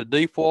closer to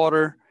deep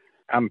water?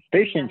 I'm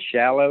fishing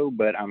shallow,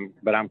 but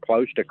I'm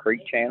close to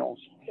creek channels,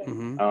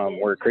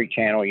 where a creek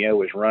channel,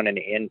 is running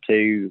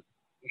into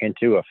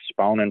a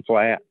spawning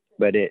flat,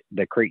 but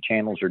the creek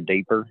channels are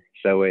deeper.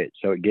 So it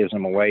gives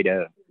them a way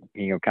to,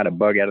 kind of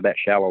bug out of that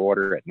shallow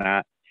water at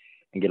night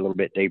and get a little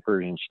bit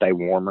deeper and stay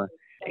warmer.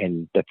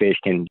 And the fish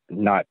can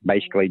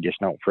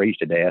don't freeze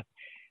to death,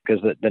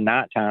 because the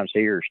night times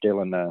here are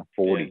still in the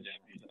 40s.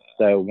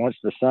 So once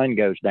the sun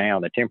goes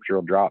down, the temperature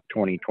will drop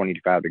 20,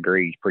 25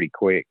 degrees pretty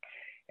quick.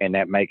 And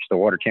that makes the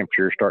water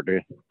temperature start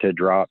to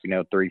drop,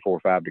 3, 4,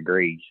 5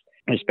 degrees,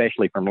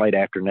 especially from late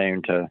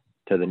afternoon to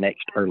the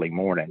next early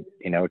morning.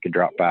 It could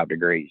drop 5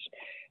 degrees.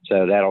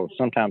 So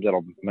sometimes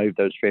that'll move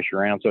those fish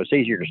around. So it's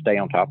easier to stay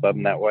on top of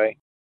them that way.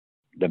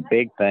 The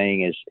big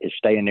thing is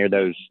staying near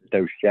those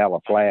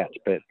shallow flats,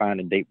 but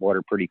finding deep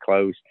water pretty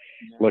close,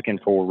 looking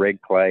for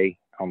red clay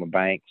on the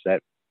banks.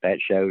 That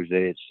shows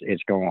that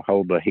it's going to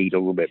hold the heat a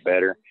little bit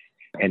better.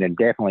 And then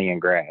definitely in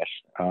grass.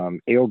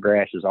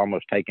 Eelgrass is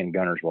almost taken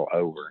Guntersville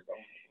over,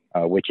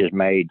 which has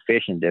made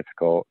fishing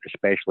difficult,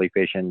 especially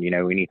fishing,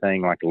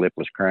 anything like a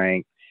lipless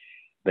crank.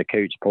 The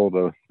coots pull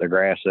the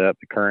grass up,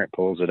 the current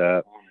pulls it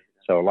up.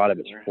 So a lot of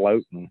it's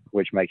floating,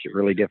 which makes it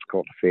really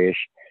difficult to fish.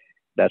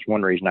 That's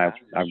one reason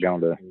I've gone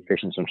to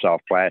fishing some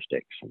soft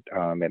plastics.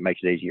 It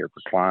makes it easier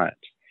for clients.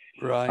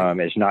 Right.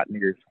 It's not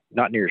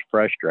near as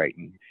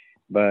frustrating.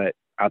 But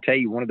I'll tell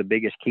you, one of the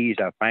biggest keys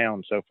I've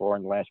found so far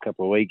in the last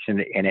couple of weeks,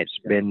 and it's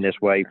been this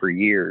way for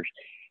years,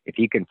 if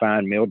you can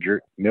find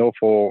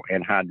milfoil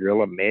and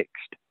hydrilla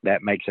mixed,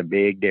 that makes a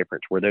big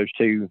difference. Where those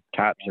two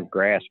types of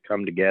grass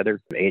come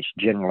together, it's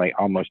generally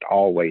almost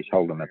always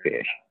holding a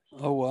fish.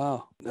 Oh,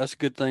 wow. That's a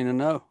good thing to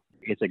know.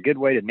 It's a good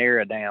way to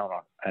narrow down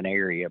an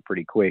area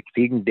pretty quick.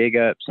 If you can dig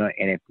up some,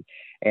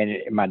 and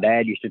my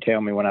dad used to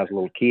tell me when I was a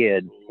little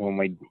kid, when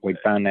we'd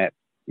find that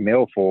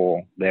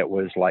milfoil that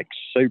was like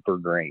super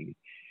green,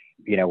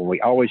 we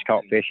always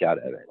caught fish out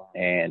of it.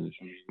 And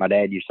my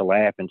dad used to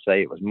laugh and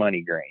say it was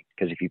money green,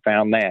 because if you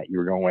found that, you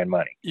were going to win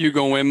money. You're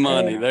going to win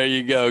money. There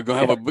you go.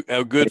 Going to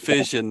have a good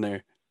fish in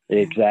there.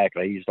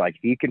 Exactly. He's like,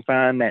 if you can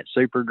find that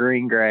super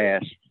green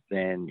grass,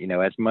 then,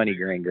 that's money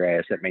green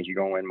grass. That means you're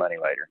going to win money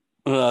later.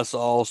 That's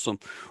awesome.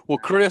 Well,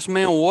 Chris,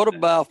 man, what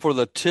about for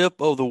the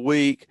tip of the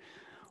week?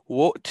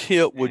 What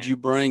tip would you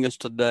bring us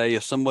today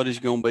if somebody's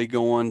going to be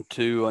going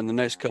to in the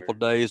next couple of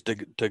days to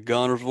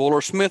Guntersville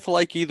or Smith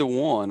Lake, either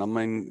one? I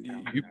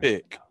mean, you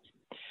pick.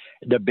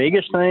 The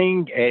biggest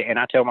thing, and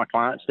I tell my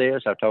clients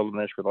this, I've told them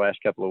this for the last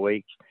couple of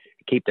weeks,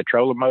 keep the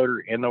trolling motor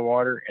in the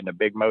water and the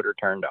big motor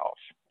turned off.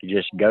 You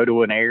just go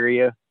to an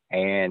area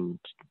and,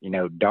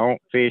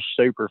 don't fish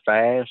super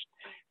fast,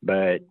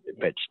 but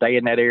stay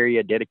in that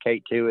area,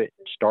 dedicate to it,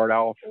 start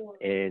off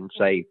and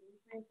say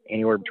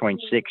anywhere between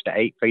 6 to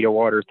 8 feet of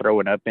water,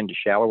 throwing up into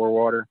shallower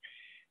water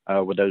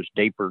with those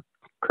deeper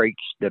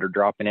creeks that are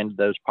dropping into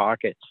those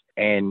pockets.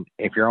 And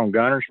if you're on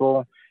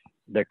Guntersville,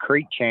 the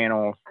creek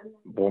channel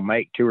will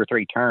make 2 or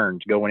 3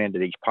 turns going into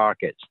these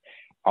pockets.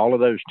 All of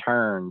those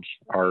turns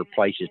are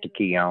places to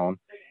key on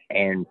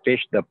and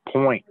fish the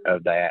point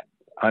of that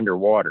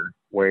underwater,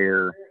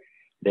 where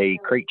the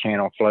creek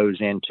channel flows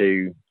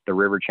into the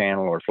river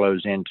channel or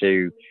flows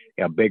into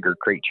a bigger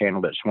creek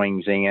channel that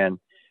swings in.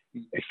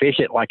 Fish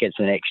it like it's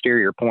an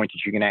exterior point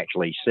that you can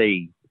actually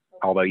see,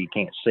 although you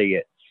can't see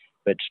it.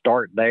 But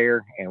start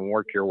there and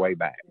work your way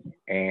back.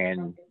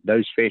 And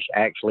those fish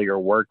actually are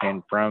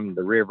working from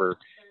the river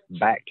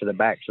back to the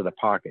backs of the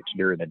pockets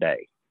during the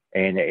day.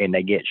 And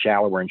they get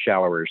shallower and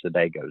shallower as the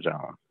day goes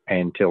on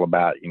until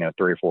about,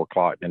 3 or 4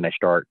 o'clock. Then they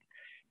start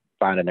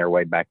finding their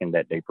way back in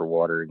that deeper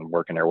water and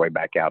working their way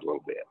back out a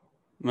little bit.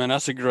 Man,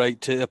 that's a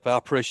great tip. I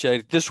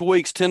appreciate it. This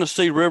week's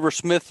Tennessee River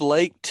Smith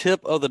Lake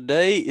tip of the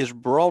day is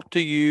brought to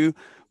you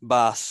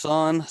by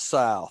Sun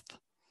South.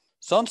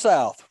 Sun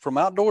South, from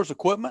outdoors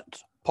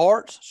equipment,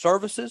 parts,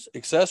 services,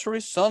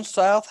 accessories, Sun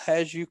South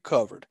has you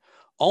covered.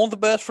 Own the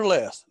best for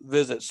less.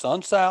 Visit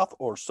Sun South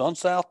or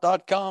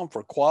sunsouth.com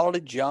for quality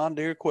John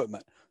Deere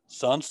equipment.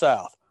 Sun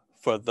South,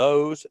 for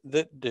those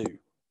that do.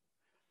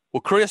 Well,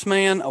 Chris,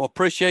 man, I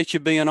appreciate you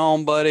being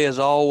on, buddy. As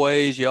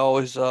always, you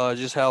always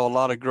just have a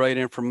lot of great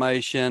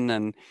information,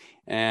 and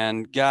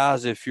And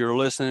guys, if you're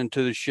listening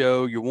to the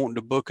show, you're wanting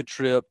to book a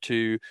trip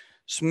to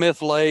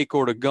Smith Lake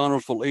or to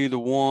Guntersville, either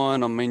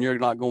one, I mean, you're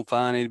not going to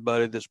find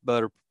anybody that's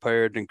better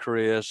prepared than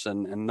Chris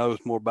and knows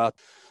more about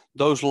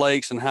those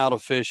lakes and how to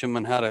fish them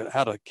and how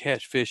to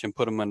catch fish and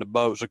put them in the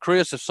boat. So,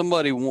 Chris, if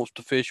somebody wants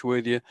to fish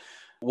with you,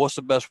 what's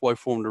the best way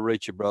for them to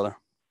reach you, brother?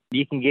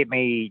 You can get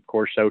me, of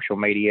course, social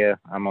media.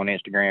 I'm on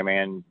Instagram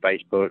and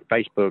Facebook.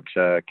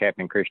 Facebook's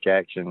Captain Chris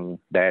Jackson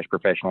 -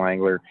 Professional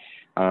Angler.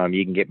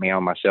 You can get me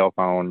on my cell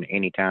phone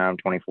anytime,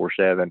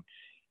 24/7.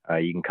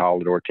 You can call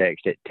it or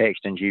text it.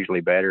 Texting's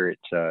usually better.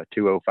 It's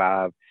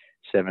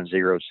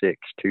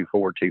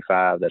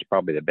 205-706-2425. That's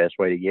probably the best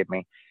way to get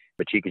me.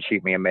 But you can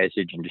shoot me a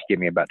message and just give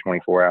me about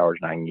 24 hours,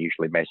 and I can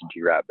usually message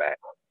you right back.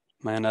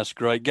 Man, that's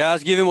great.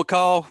 Guys, give him a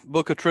call.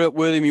 Book a trip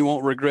with him. You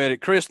won't regret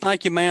it. Chris,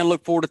 thank you, man.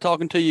 Look forward to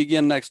talking to you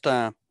again next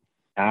time.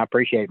 I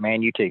appreciate it,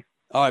 man. You too.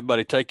 All right,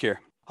 buddy. Take care.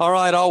 All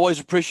right. Always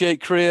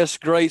appreciate Chris.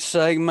 Great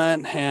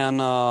segment. And,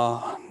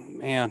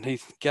 man,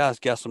 guys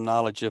got some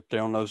knowledge up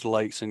there on those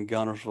lakes in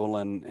Guntersville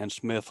and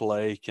Smith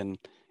Lake. And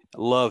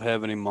I love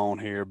having him on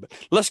here. But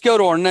let's go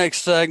to our next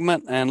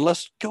segment, and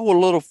let's go a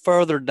little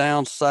further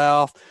down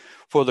south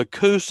for the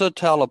Coosa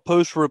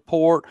Tallapoosa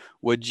Report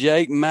with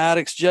Jake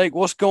Maddox. Jake,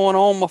 what's going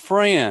on, my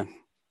friend?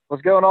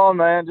 What's going on,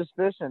 man? Just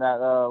fishing at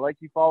Lake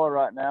Eufaula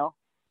right now.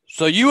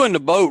 So you in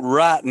the boat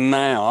right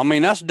now? I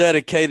mean, that's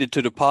dedicated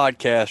to the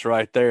podcast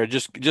right there.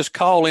 Just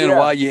call in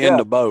while you're in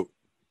the boat.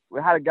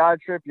 We had a guide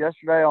trip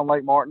yesterday on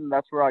Lake Martin.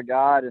 That's where I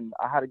guide, and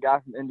I had a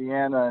guy from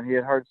Indiana, and he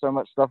had heard so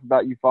much stuff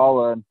about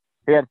Eufaula, and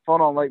he had fun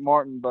on Lake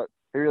Martin, but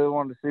he really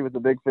wanted to see what the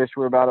big fish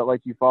were about at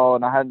Lake Eufaula,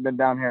 and I hadn't been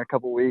down here in a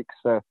couple weeks,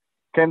 so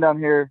came down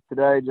here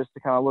today just to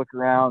kind of look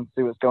around,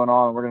 see what's going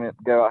on. We're going to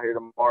go out here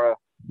tomorrow.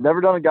 Never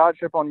done a guide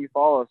trip on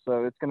Eufaula,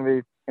 so it's going to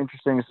be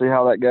interesting to see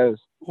how that goes.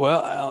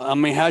 Well, I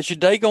mean, how's your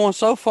day going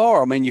so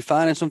far? I mean, you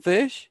finding some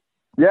fish?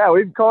 Yeah,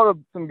 we've caught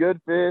some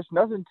good fish.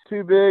 Nothing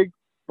too big.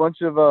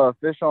 Bunch of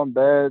fish on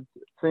beds.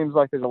 It seems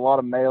like there's a lot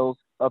of males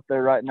up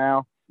there right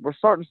now. We're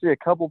starting to see a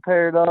couple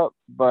paired up,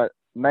 but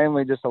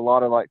mainly just a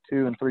lot of like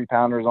 2 and 3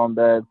 pounders on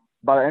bed.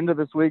 By the end of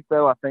this week,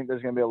 though, I think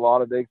there's going to be a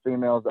lot of big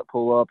females that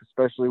pull up,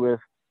 especially with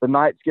the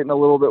nights getting a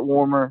little bit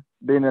warmer,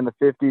 being in the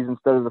 50s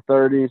instead of the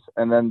 30s,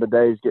 and then the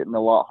days getting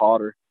a lot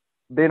hotter.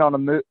 Being on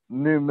a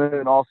new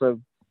moon also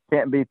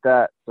can't beat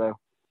that. So,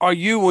 are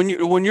you when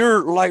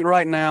you're like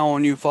right now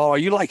on Eufaula, are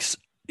you like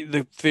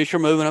the fish are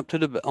moving up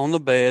to on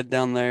the bed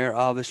down there?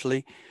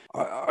 Obviously,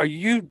 are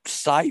you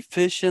sight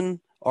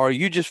fishing, or are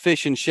you just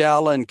fishing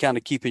shallow and kind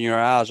of keeping your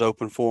eyes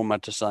open for them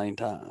at the same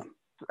time?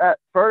 At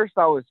first,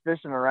 I was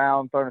fishing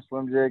around, throwing a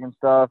swim jig and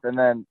stuff, and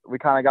then we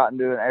kind of got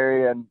into an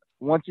area, and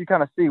once you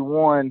kind of see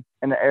one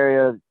in the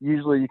area,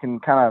 usually you can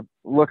kind of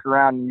look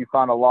around and you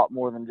find a lot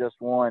more than just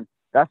one.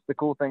 That's the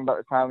cool thing about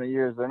this time of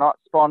year is they're not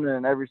spawning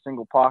in every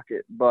single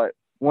pocket, but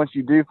once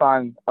you do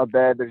find a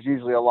bed, there's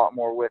usually a lot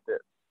more with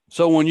it.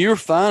 So when you're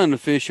finding the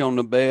fish on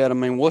the bed, I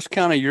mean, what's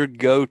kind of your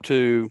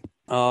go-to?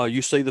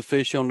 You see the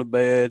fish on the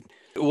bed.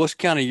 What's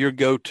kind of your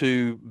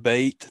go-to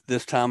bait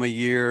this time of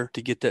year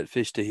to get that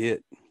fish to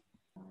hit?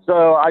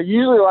 So I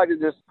usually like to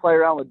just play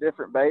around with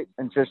different baits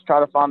and just try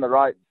to find the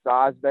right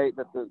size bait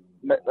that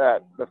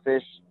the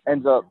fish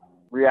ends up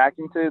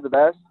reacting to the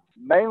best.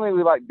 Mainly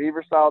we like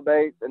beaver style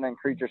baits and then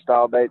creature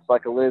style baits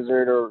like a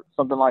lizard or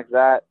something like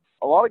that.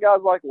 A lot of guys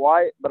like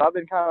white, but I've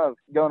been kind of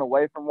going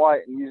away from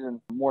white and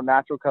using more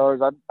natural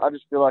colors. I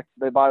just feel like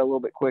they bite a little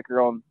bit quicker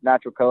on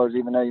natural colors,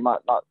 even though you might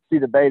not see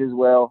the bait as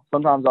well.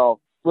 Sometimes I'll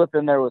flip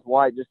in there with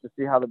white just to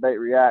see how the bait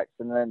reacts,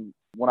 and then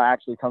when it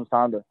actually comes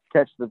time to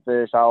catch the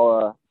fish,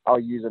 I'll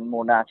use a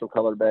more natural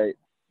color bait.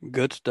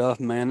 Good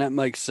stuff, man. That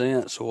makes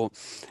sense. Well,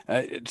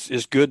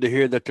 it's good to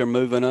hear that they're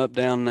moving up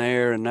down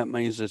there, and that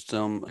means it's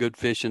good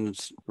fishing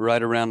that's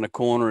right around the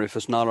corner. If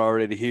it's not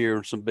already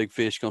here, some big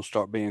fish going to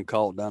start being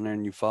caught down there,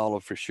 and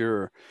Eufaula for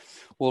sure.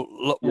 Well,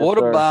 what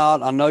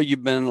about? I know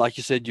you've been, like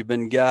you said, you've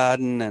been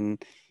guiding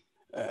and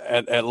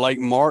at Lake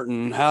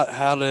Martin.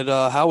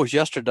 How was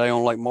yesterday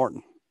on Lake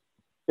Martin?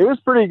 It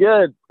was pretty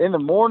good. In the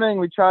morning,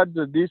 we tried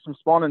to do some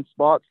spawn and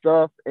spot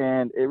stuff,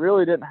 and it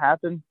really didn't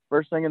happen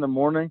first thing in the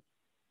morning.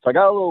 So I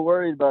got a little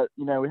worried, but,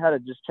 we had to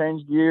just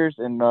change gears,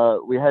 and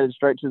we headed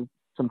straight to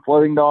some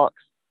floating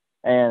docks,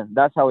 and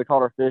that's how we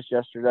caught our fish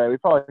yesterday. We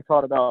probably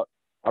caught about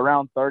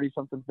around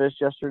 30-something fish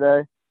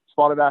yesterday,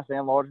 spotted bass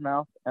and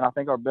largemouth, and I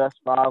think our best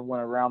 5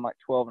 went around like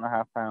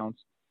 12.5 pounds.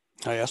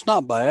 Hey, that's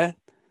not bad.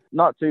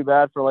 Not too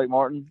bad for Lake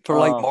Martin. For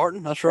Lake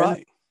Martin, that's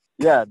right.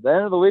 Yeah, at the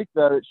end of the week,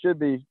 though, it should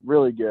be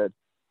really good.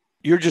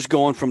 You're just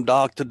going from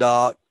dock to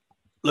dock,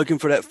 looking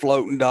for that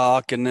floating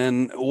dock, and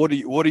then what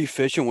are you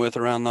fishing with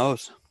around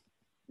those?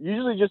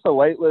 Usually just a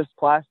weightless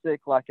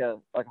plastic, like a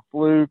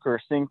fluke or a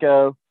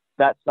Senko,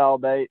 that style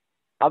bait.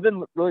 I've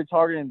been really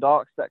targeting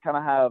docks that kind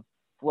of have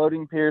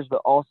floating piers,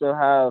 but also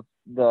have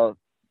the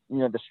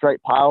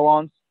straight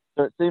pylons.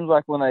 So it seems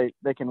like when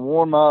they can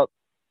warm up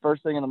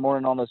first thing in the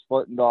morning on those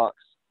floating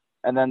docks,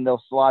 and then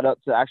they'll slide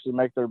up to actually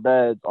make their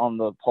beds on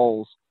the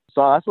poles.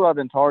 So that's what I've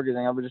been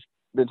targeting. I've just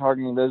been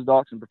targeting those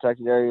docks in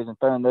protected areas and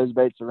throwing those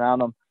baits around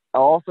them.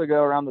 I'll also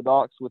go around the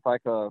docks with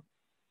like a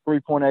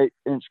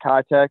 3.8-inch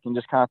Kitech and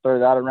just kind of throw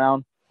that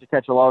around to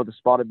catch a lot of the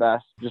spotted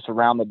bass just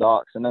around the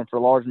docks. And then for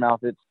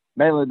largemouth, it's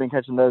mainly been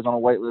catching those on a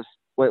weightless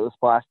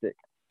plastic.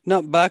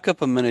 Now, back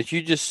up a minute.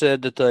 You just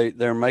said that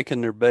they're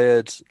making their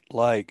beds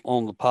like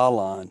on the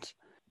pylons.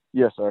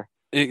 Yes, sir.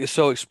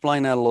 So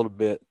explain that a little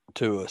bit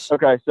to us.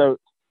 Okay, so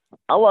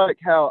I like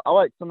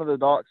some of the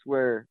docks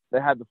where they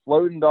have the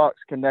floating docks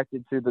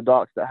connected to the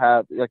docks that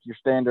have like your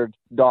standard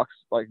docks,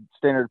 like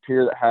standard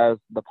pier that has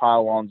the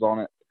pylons on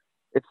it.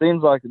 It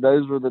seems like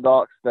those were the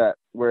docks that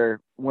where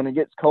when it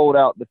gets cold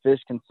out, the fish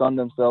can sun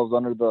themselves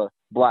under the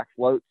black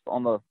floats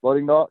on the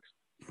floating docks.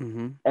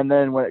 Mm-hmm. And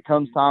then when it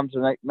comes time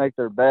to make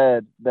their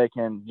bed, they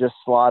can just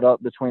slide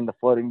up between the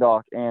floating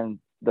dock and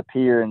the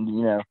pier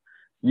and,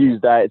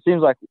 use that. It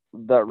seems like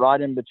the right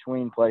in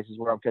between places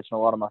where I'm catching a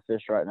lot of my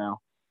fish right now.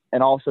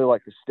 And also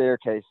like the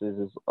staircases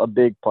is a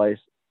big place,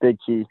 big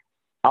key.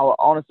 I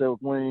honestly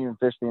wouldn't even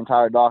fish the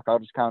entire dock. I'll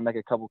just kind of make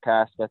a couple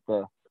casts at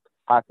the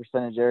high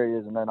percentage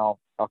areas and then I'll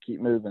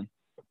keep moving.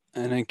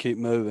 And then keep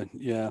moving.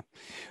 Yeah.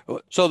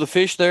 So the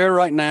fish there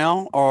right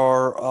now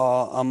are,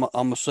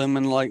 I'm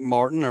assuming like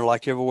Martin or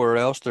like everywhere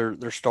else, they're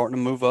starting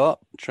to move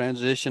up,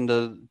 transition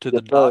to Yes,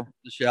 the dock,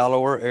 the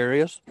shallower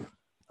areas.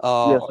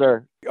 Yes,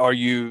 sir. Are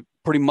you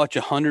pretty much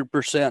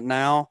 100%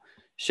 now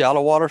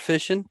shallow water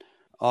fishing?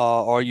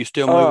 Or are you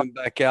still moving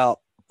back out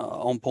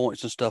on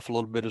points and stuff a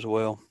little bit as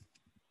well?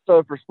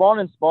 So for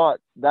spawning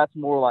spots, that's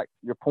more like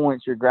your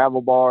points, your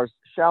gravel bars,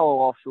 shallow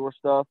offshore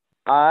stuff.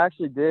 I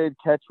actually did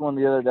catch one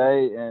the other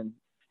day in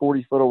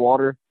 40 foot of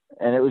water,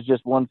 and it was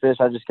just one fish.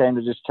 I just came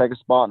to just check a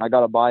spot, and I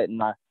got a bite,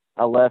 and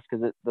I left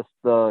because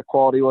the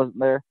quality wasn't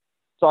there.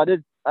 So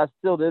I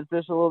still did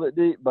fish a little bit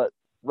deep, but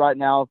right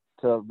now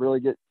to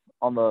really get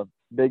on the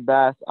big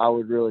bass, I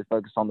would really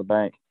focus on the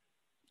bank.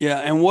 Yeah,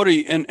 and what are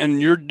you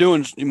and you're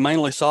doing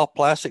mainly soft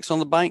plastics on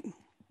the bank?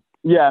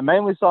 Yeah,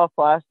 mainly soft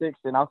plastics,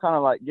 and I'll kind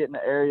of like get in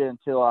the area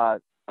until I'll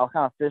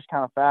kind of fish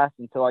kind of fast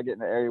until I get in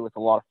the area with a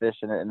lot of fish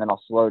in it, and then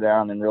I'll slow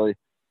down and really,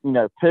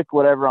 pick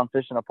whatever I'm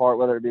fishing apart,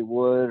 whether it be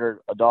wood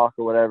or a dock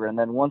or whatever. And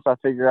then once I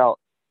figure out,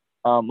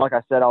 like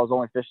I said, I was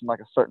only fishing like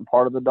a certain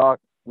part of the dock.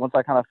 Once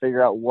I kind of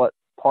figure out what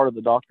part of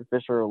the dock the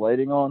fish are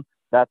relating on,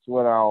 that's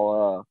when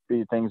I'll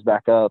speed things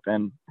back up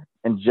and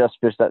just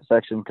fish that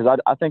section. Because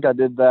I think I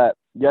did that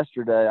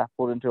yesterday. I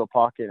pulled into a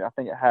pocket. I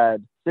think it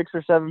had 6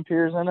 or 7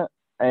 piers in it,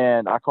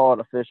 and I caught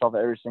a fish off of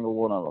every single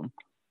one of them.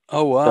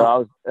 Oh,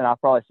 wow. So I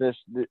probably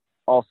fished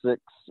all 6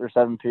 or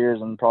 7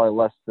 piers in probably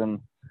less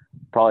than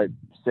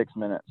 6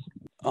 minutes.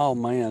 Oh,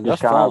 man,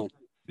 that's fun.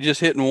 Just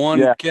hitting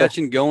one catch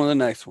and going to the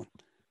next one.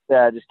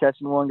 Yeah, just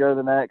catching one, go to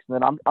the next.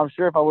 And then I'm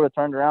sure if I would have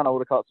turned around, I would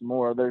have caught some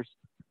more. There's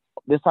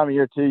this time of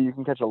year, too, you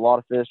can catch a lot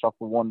of fish off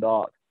of one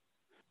dock.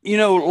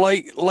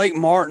 Lake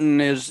Martin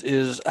is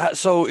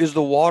the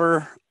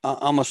water,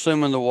 I'm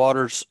assuming the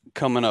water's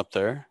coming up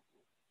there.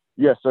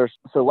 Yes, sir.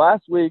 So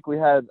last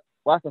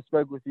I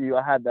spoke with you,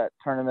 I had that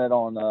tournament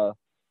on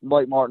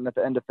Lake Martin at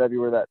the end of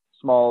February, that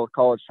small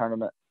college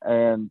tournament,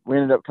 and we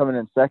ended up coming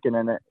in second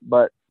in it.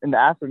 But in the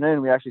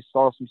afternoon, we actually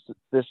saw some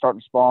fish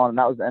starting to spawn, and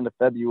that was the end of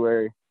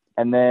February.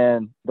 And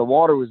then the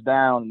water was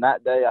down, and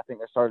that day I think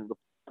they started to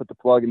put the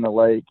plug in the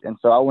lake. And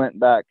so I went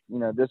back,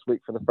 this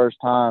week for the first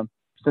time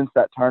since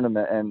that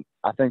tournament, and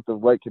I think the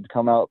lake could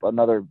come out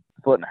another 1.5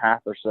 foot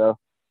or so.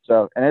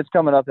 So, and it's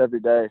coming up every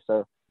day.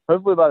 So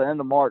hopefully by the end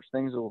of March,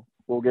 things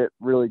will get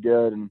really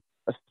good. And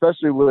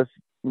especially with,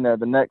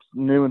 the next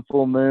new and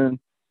full moon,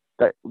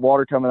 that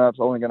water coming up is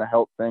only going to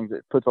help things.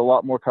 It puts a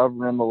lot more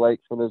cover in the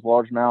lake for those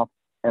largemouth,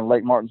 and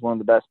Lake Martin's one of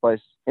the best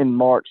places in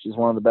March is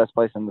one of the best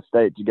places in the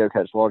state to go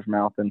catch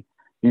largemouth. And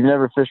you've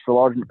never fished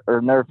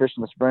never fished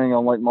in the spring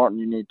on Lake Martin,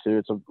 you need to.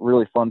 It's a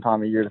really fun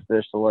time of year to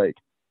fish the lake.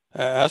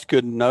 That's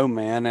good to know,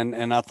 man.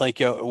 And I think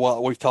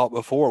what we've talked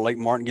before, Lake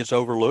Martin gets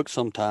overlooked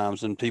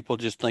sometimes, and people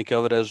just think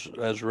of it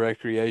as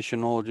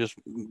recreational, just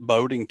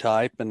boating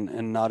type,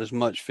 and not as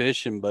much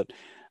fishing. But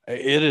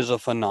it is a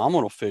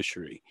phenomenal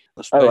fishery.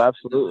 Oh,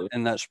 absolutely.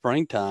 In that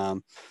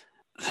springtime.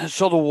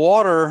 So the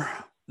water,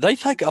 they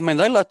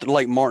let the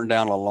Lake Martin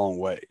down a long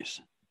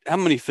ways. How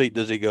many feet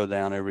does it go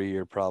down every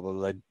year?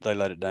 Probably they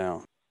let it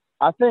down.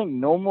 I think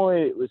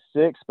normally it was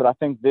 6, but I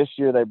think this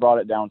year they brought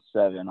it down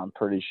 7. I'm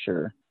pretty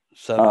sure.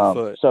 7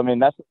 foot. So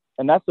that's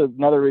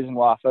another reason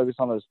why I focus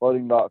on those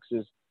floating docks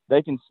is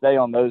they can stay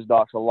on those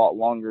docks a lot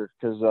longer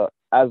because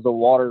as the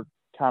water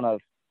kind of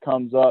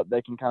comes up,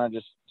 they can kind of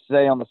just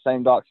stay on the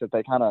same docks that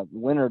they kind of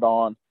wintered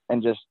on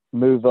and just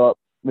move up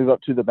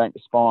to the bank to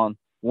spawn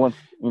once,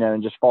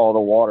 and just follow the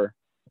water.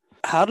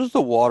 How does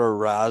the water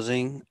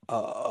rising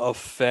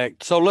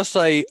affect? So let's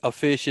say a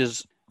fish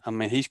he's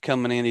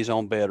coming in, he's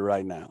on bed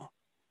right now,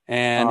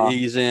 and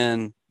he's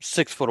in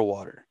 6 foot of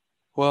water.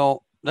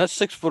 Well, that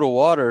 6 foot of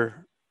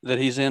water that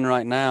he's in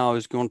right now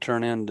is going to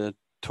turn into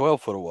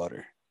 12 foot of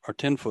water or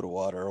 10 foot of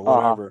water or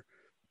whatever.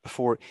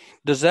 Before,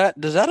 does that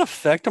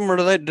affect them,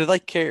 or do they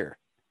care?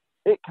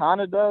 It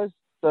kind of does.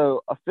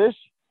 So a fish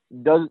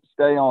doesn't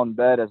stay on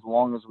bed as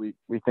long as we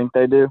think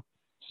they do.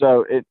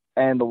 So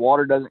and the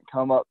water doesn't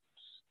come up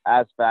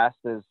as fast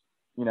as,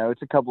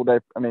 it's a couple days.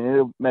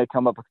 It may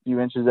come up a few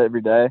inches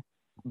every day,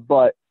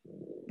 but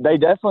they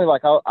definitely,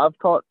 like, I've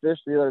caught fish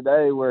the other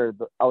day where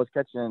I was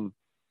catching,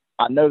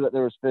 I know that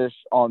there was fish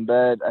on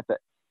bed at the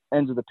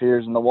ends of the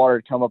piers, and the water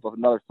had come up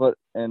another foot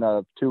in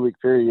a 2-week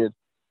period,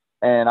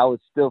 and I would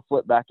still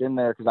flip back in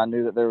there because I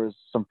knew that there was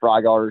some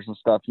fry garters and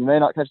stuff. You may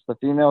not catch the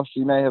female.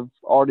 She may have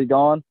already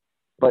gone,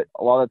 but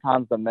a lot of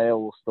times the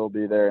male will still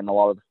be there, and a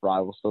lot of the fry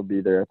will still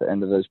be there at the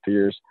end of those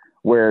piers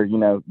where, you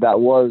know, that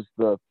was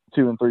the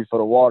 2 and 3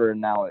 foot of water, and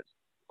now it's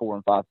 4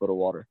 and 5 foot of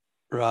water.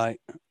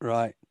 Right.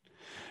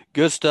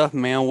 Good stuff,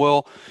 man.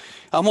 Well,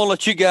 I'm going to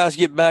let you guys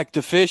get back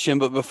to fishing,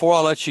 but before I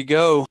let you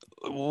go,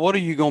 what are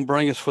you going to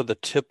bring us for the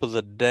tip of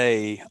the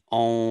day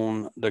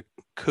on the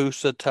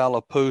Coosa,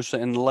 Tallapoosa,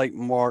 and Lake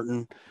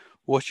Martin?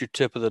 What's your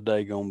tip of the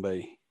day going to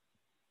be?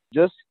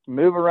 Just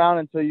move around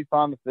until you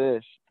find the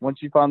fish. Once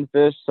you find the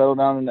fish, settle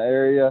down in the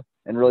area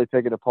and really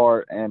pick it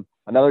apart. And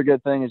another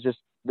good thing is just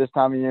this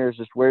time of year is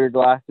just wear your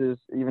glasses.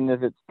 Even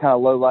if it's kind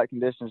of low light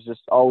conditions,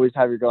 just always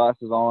have your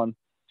glasses on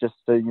just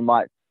so you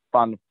might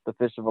find the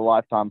fish of a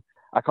lifetime.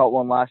 I caught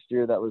one last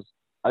year that was,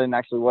 I didn't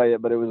actually weigh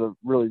it, but it was a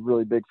really,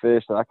 really big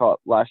fish that I caught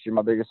last year,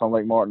 my biggest on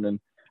Lake Martin, and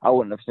I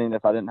wouldn't have seen it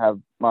if I didn't have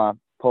my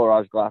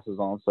polarized glasses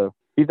on. So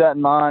keep that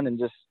in mind and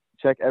just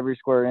check every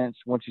square inch.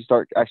 Once you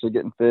start actually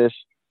getting fish,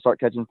 start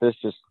catching fish,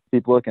 just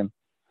keep looking,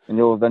 and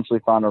you'll eventually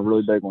find a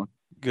really big one.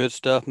 Good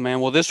stuff, man.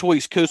 Well, this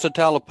week's Coosa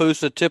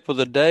Tallapoosa tip of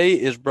the day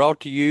is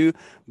brought to you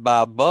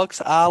by Bucks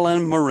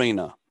Island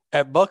Marina.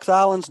 At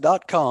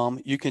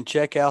bucksislands.com, you can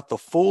check out the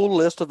full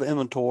list of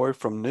inventory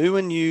from new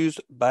and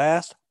used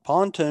bass,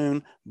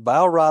 pontoon,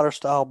 bow rider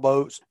style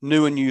boats,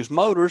 new and used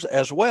motors,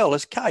 as well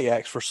as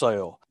kayaks for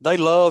sale. They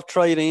love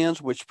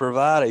trade-ins, which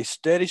provide a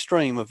steady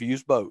stream of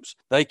used boats.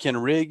 They can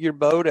rig your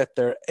boat at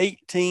their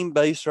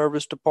 18-bay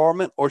service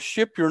department or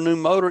ship your new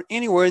motor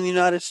anywhere in the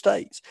United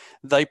States.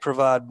 They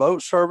provide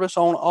boat service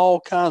on all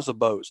kinds of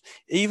boats,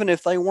 even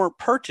if they weren't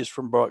purchased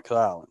from Bucks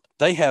Island.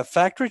 They have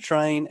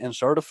factory-trained and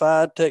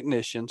certified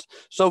technicians,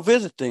 so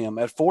visit them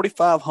at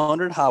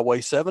 4500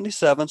 Highway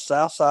 77,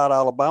 Southside,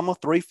 Alabama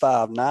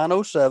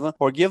 35907,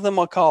 or give them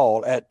a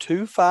call at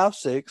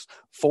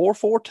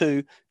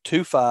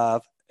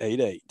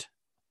 256-442-2588.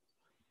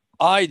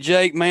 All right,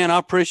 Jake, man, I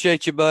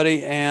appreciate you,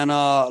 buddy, and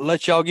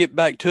let y'all get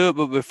back to it.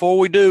 But before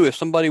we do, if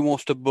somebody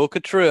wants to book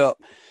a trip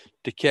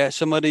to catch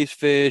some of these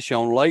fish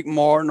on Lake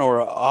Martin,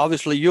 or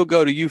obviously you'll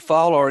go to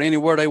Eufaula or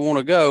anywhere they want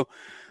to go,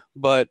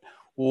 but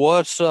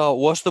what's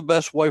the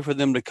best way for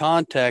them to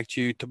contact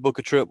you to book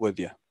a trip with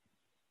you?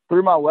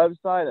 Through my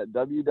website at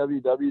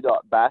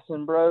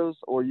www.bassinbros,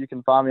 or you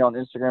can find me on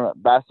Instagram at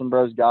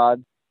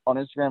bassinbrosguide on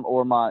Instagram,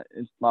 or my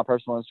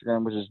personal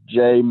Instagram, which is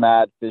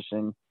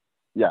jmadfishing.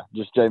 Yeah,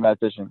 just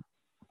jmadfishing.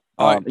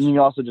 Right. And you can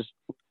also just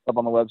look up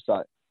on the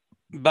website.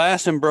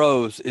 Bass and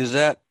Bros, is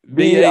that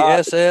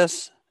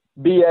BASS?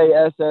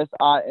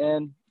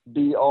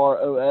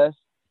 BASSINBROS.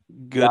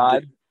 Good.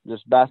 Guide.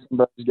 Just Bass and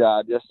Bros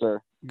Guide. Yes,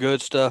 sir.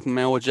 Good stuff,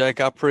 man. Well, Jake,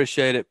 I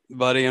appreciate it,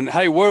 buddy. And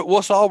hey,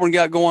 what's Auburn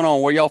got going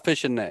on? Where y'all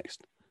fishing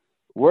next?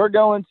 We're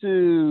going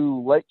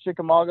to Lake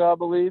Chickamauga, I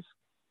believe,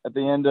 at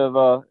the end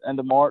of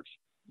March.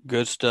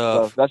 Good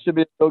stuff. So that should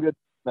be so good.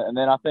 And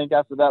then I think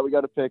after that we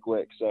go to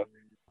Pickwick. So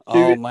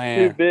oh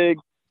man, two big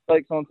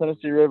lakes on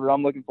Tennessee River.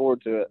 I'm looking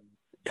forward to it.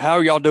 How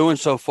are y'all doing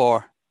so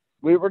far?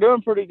 We're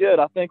doing pretty good.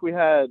 I think we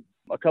had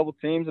a couple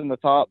teams in the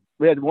top.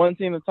 We had one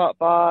team in the top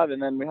 5,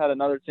 and then we had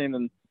another team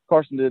in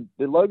Carson. Did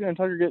Logan and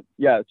Tucker get?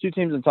 Yeah, 2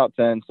 teams in the top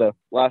 10. So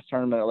last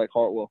tournament at Lake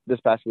Hartwell this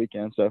past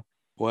weekend. So.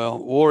 Well,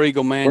 War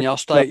Eagle, man,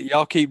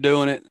 y'all keep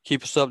doing it.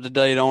 Keep us up to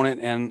date on it,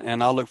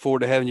 and I look forward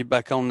to having you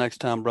back on next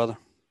time, brother.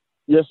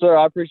 Yes, sir.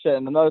 I appreciate it.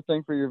 And another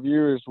thing for your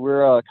viewers,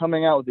 we're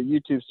coming out with a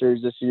YouTube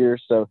series this year,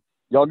 so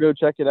y'all go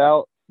check it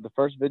out. The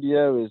first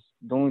video is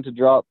going to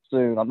drop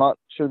soon. I'm not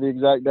sure the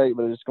exact date,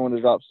 but it's going to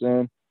drop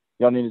soon.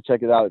 Y'all need to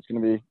check it out. It's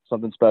going to be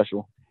something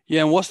special.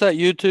 Yeah, and what's that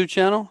YouTube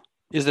channel?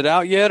 Is it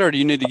out yet, or do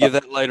you need to give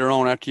that later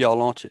on after y'all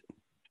launch it?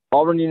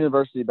 Auburn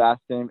University Bass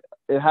Team.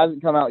 It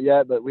hasn't come out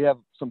yet, but we have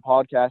some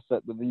podcasts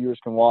that the viewers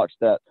can watch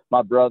that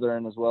my brother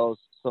and as well as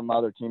some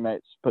other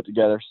teammates put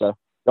together. So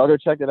y'all go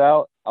check it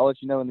out. I'll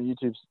let you know when the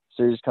YouTube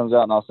series comes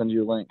out, and I'll send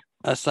you a link.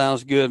 That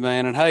sounds good,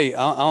 man. And hey,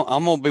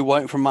 I'm gonna be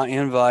waiting for my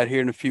invite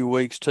here in a few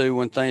weeks too.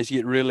 When things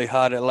get really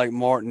hot at Lake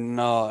Martin,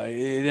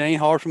 it ain't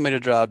hard for me to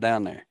drive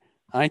down there.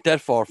 I ain't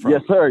that far from.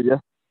 Yes, sir. Yes,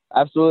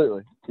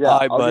 absolutely. Yeah, all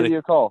right, I'll buddy. give you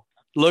a call.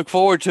 Look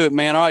forward to it,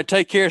 man. All right,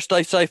 take care.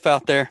 Stay safe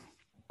out there.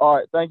 All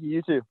right, thank you.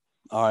 You too.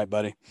 All right,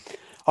 buddy.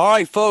 All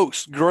right,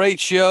 folks, great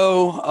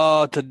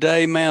show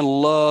today, man.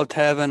 Loved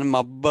having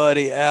my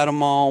buddy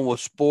Adam on with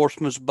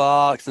Sportsman's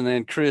Box, and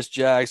then Chris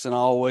Jackson.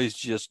 I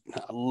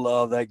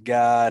love that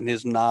guy and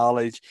his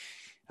knowledge.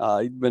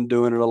 He's been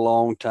doing it a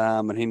long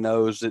time, and he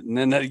knows it. And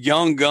then that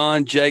young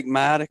gun, Jake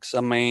Maddox,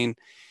 I mean,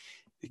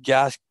 the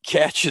guy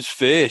catches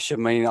fish. I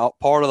mean,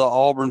 part of the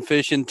Auburn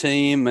fishing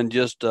team, and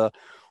just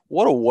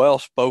what a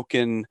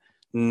well-spoken,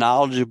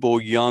 knowledgeable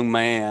young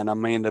man. I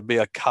mean, to be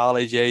a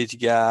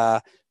college-age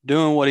guy,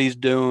 doing what he's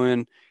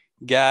doing,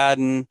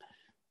 guiding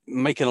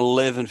making a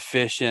living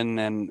fishing,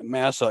 and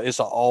man, it's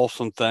an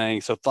awesome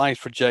thing. So thanks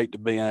for Jake to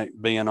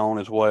being on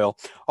as well.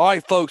 All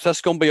right, folks,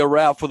 that's going to be a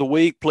wrap for the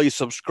week. Please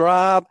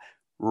subscribe,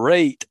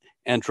 rate,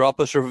 and drop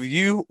us a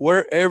review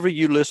wherever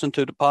you listen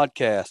to the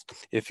podcast.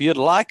 If you'd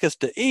like us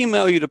to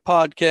email you the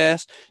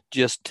podcast,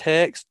 just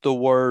text the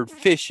word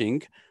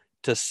fishing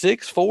to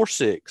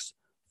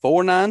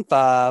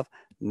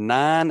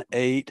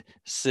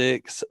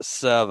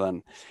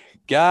 646-495-9867.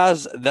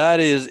 Guys, that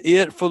is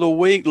it for the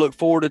week. Look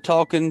forward to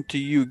talking to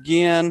you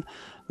again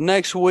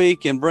next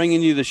week and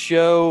bringing you the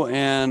show.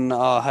 And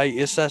hey,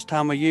 it's that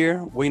time of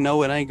year. We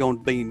know it ain't going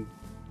to be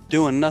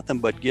doing nothing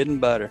but getting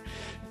better.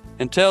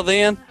 Until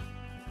then,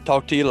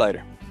 talk to you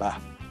later. Bye.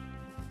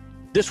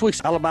 This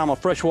week's Alabama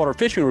Freshwater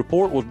Fishing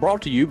Report was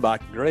brought to you by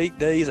Great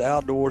Days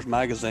Outdoors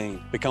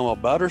Magazine. Become a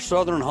better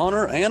Southern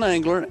hunter and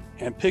angler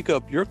and pick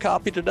up your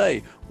copy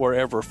today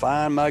wherever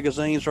fine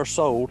magazines are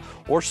sold,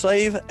 or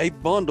save a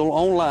bundle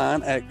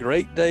online at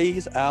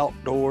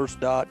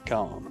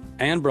greatdaysoutdoors.com.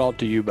 And brought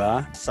to you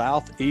by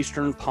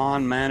Southeastern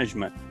Pond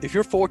Management. If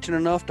you're fortunate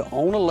enough to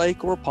own a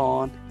lake or a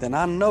pond, then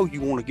I know you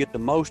want to get the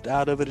most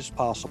out of it as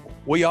possible.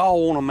 We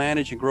all want to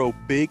manage and grow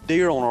big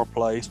deer on our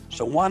place,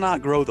 so why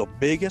not grow the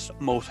biggest,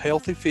 most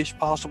healthy fish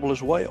possible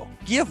as well?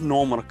 Give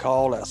Norman a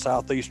call at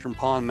Southeastern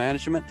Pond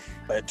Management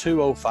at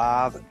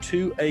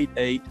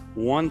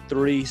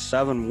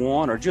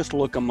 205-288-1371, or just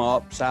look them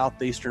up,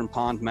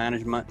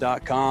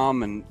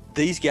 southeasternpondmanagement.com, and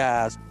these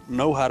guys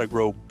know how to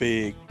grow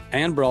big.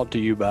 And brought to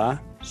you by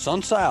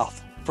Sun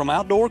South. From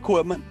outdoor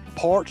equipment,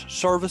 parts,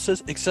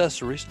 services,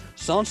 accessories,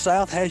 Sun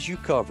South has you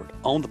covered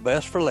on the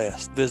best for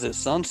less. Visit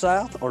Sun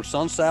South or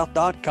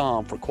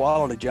sunsouth.com for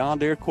quality John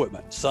Deere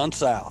equipment. Sun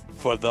South,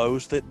 for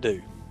those that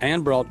do.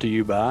 And brought to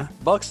you by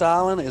Bucks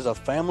Island is a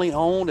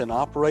family-owned and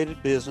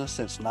operated business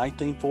since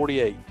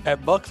 1948.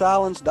 At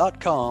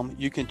bucksislands.com,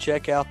 you can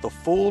check out the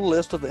full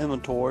list of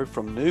inventory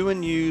from new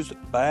and used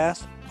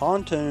bass,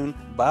 pontoon,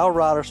 bow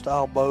rider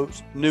style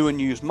boats, new and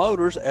used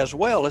motors, as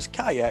well as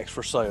kayaks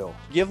for sale.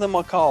 Give them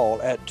a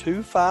call at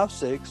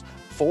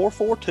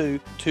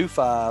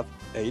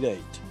 256-442-2588.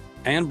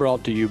 And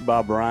brought to you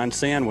by Brian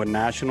Sand with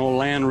National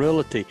Land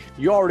Realty.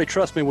 You already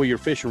trust me with your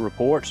fishing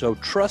report, so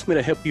trust me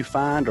to help you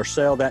find or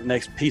sell that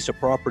next piece of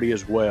property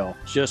as well.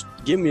 Just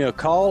give me a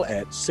call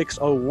at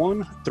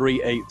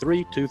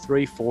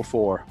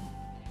 601-383-2344.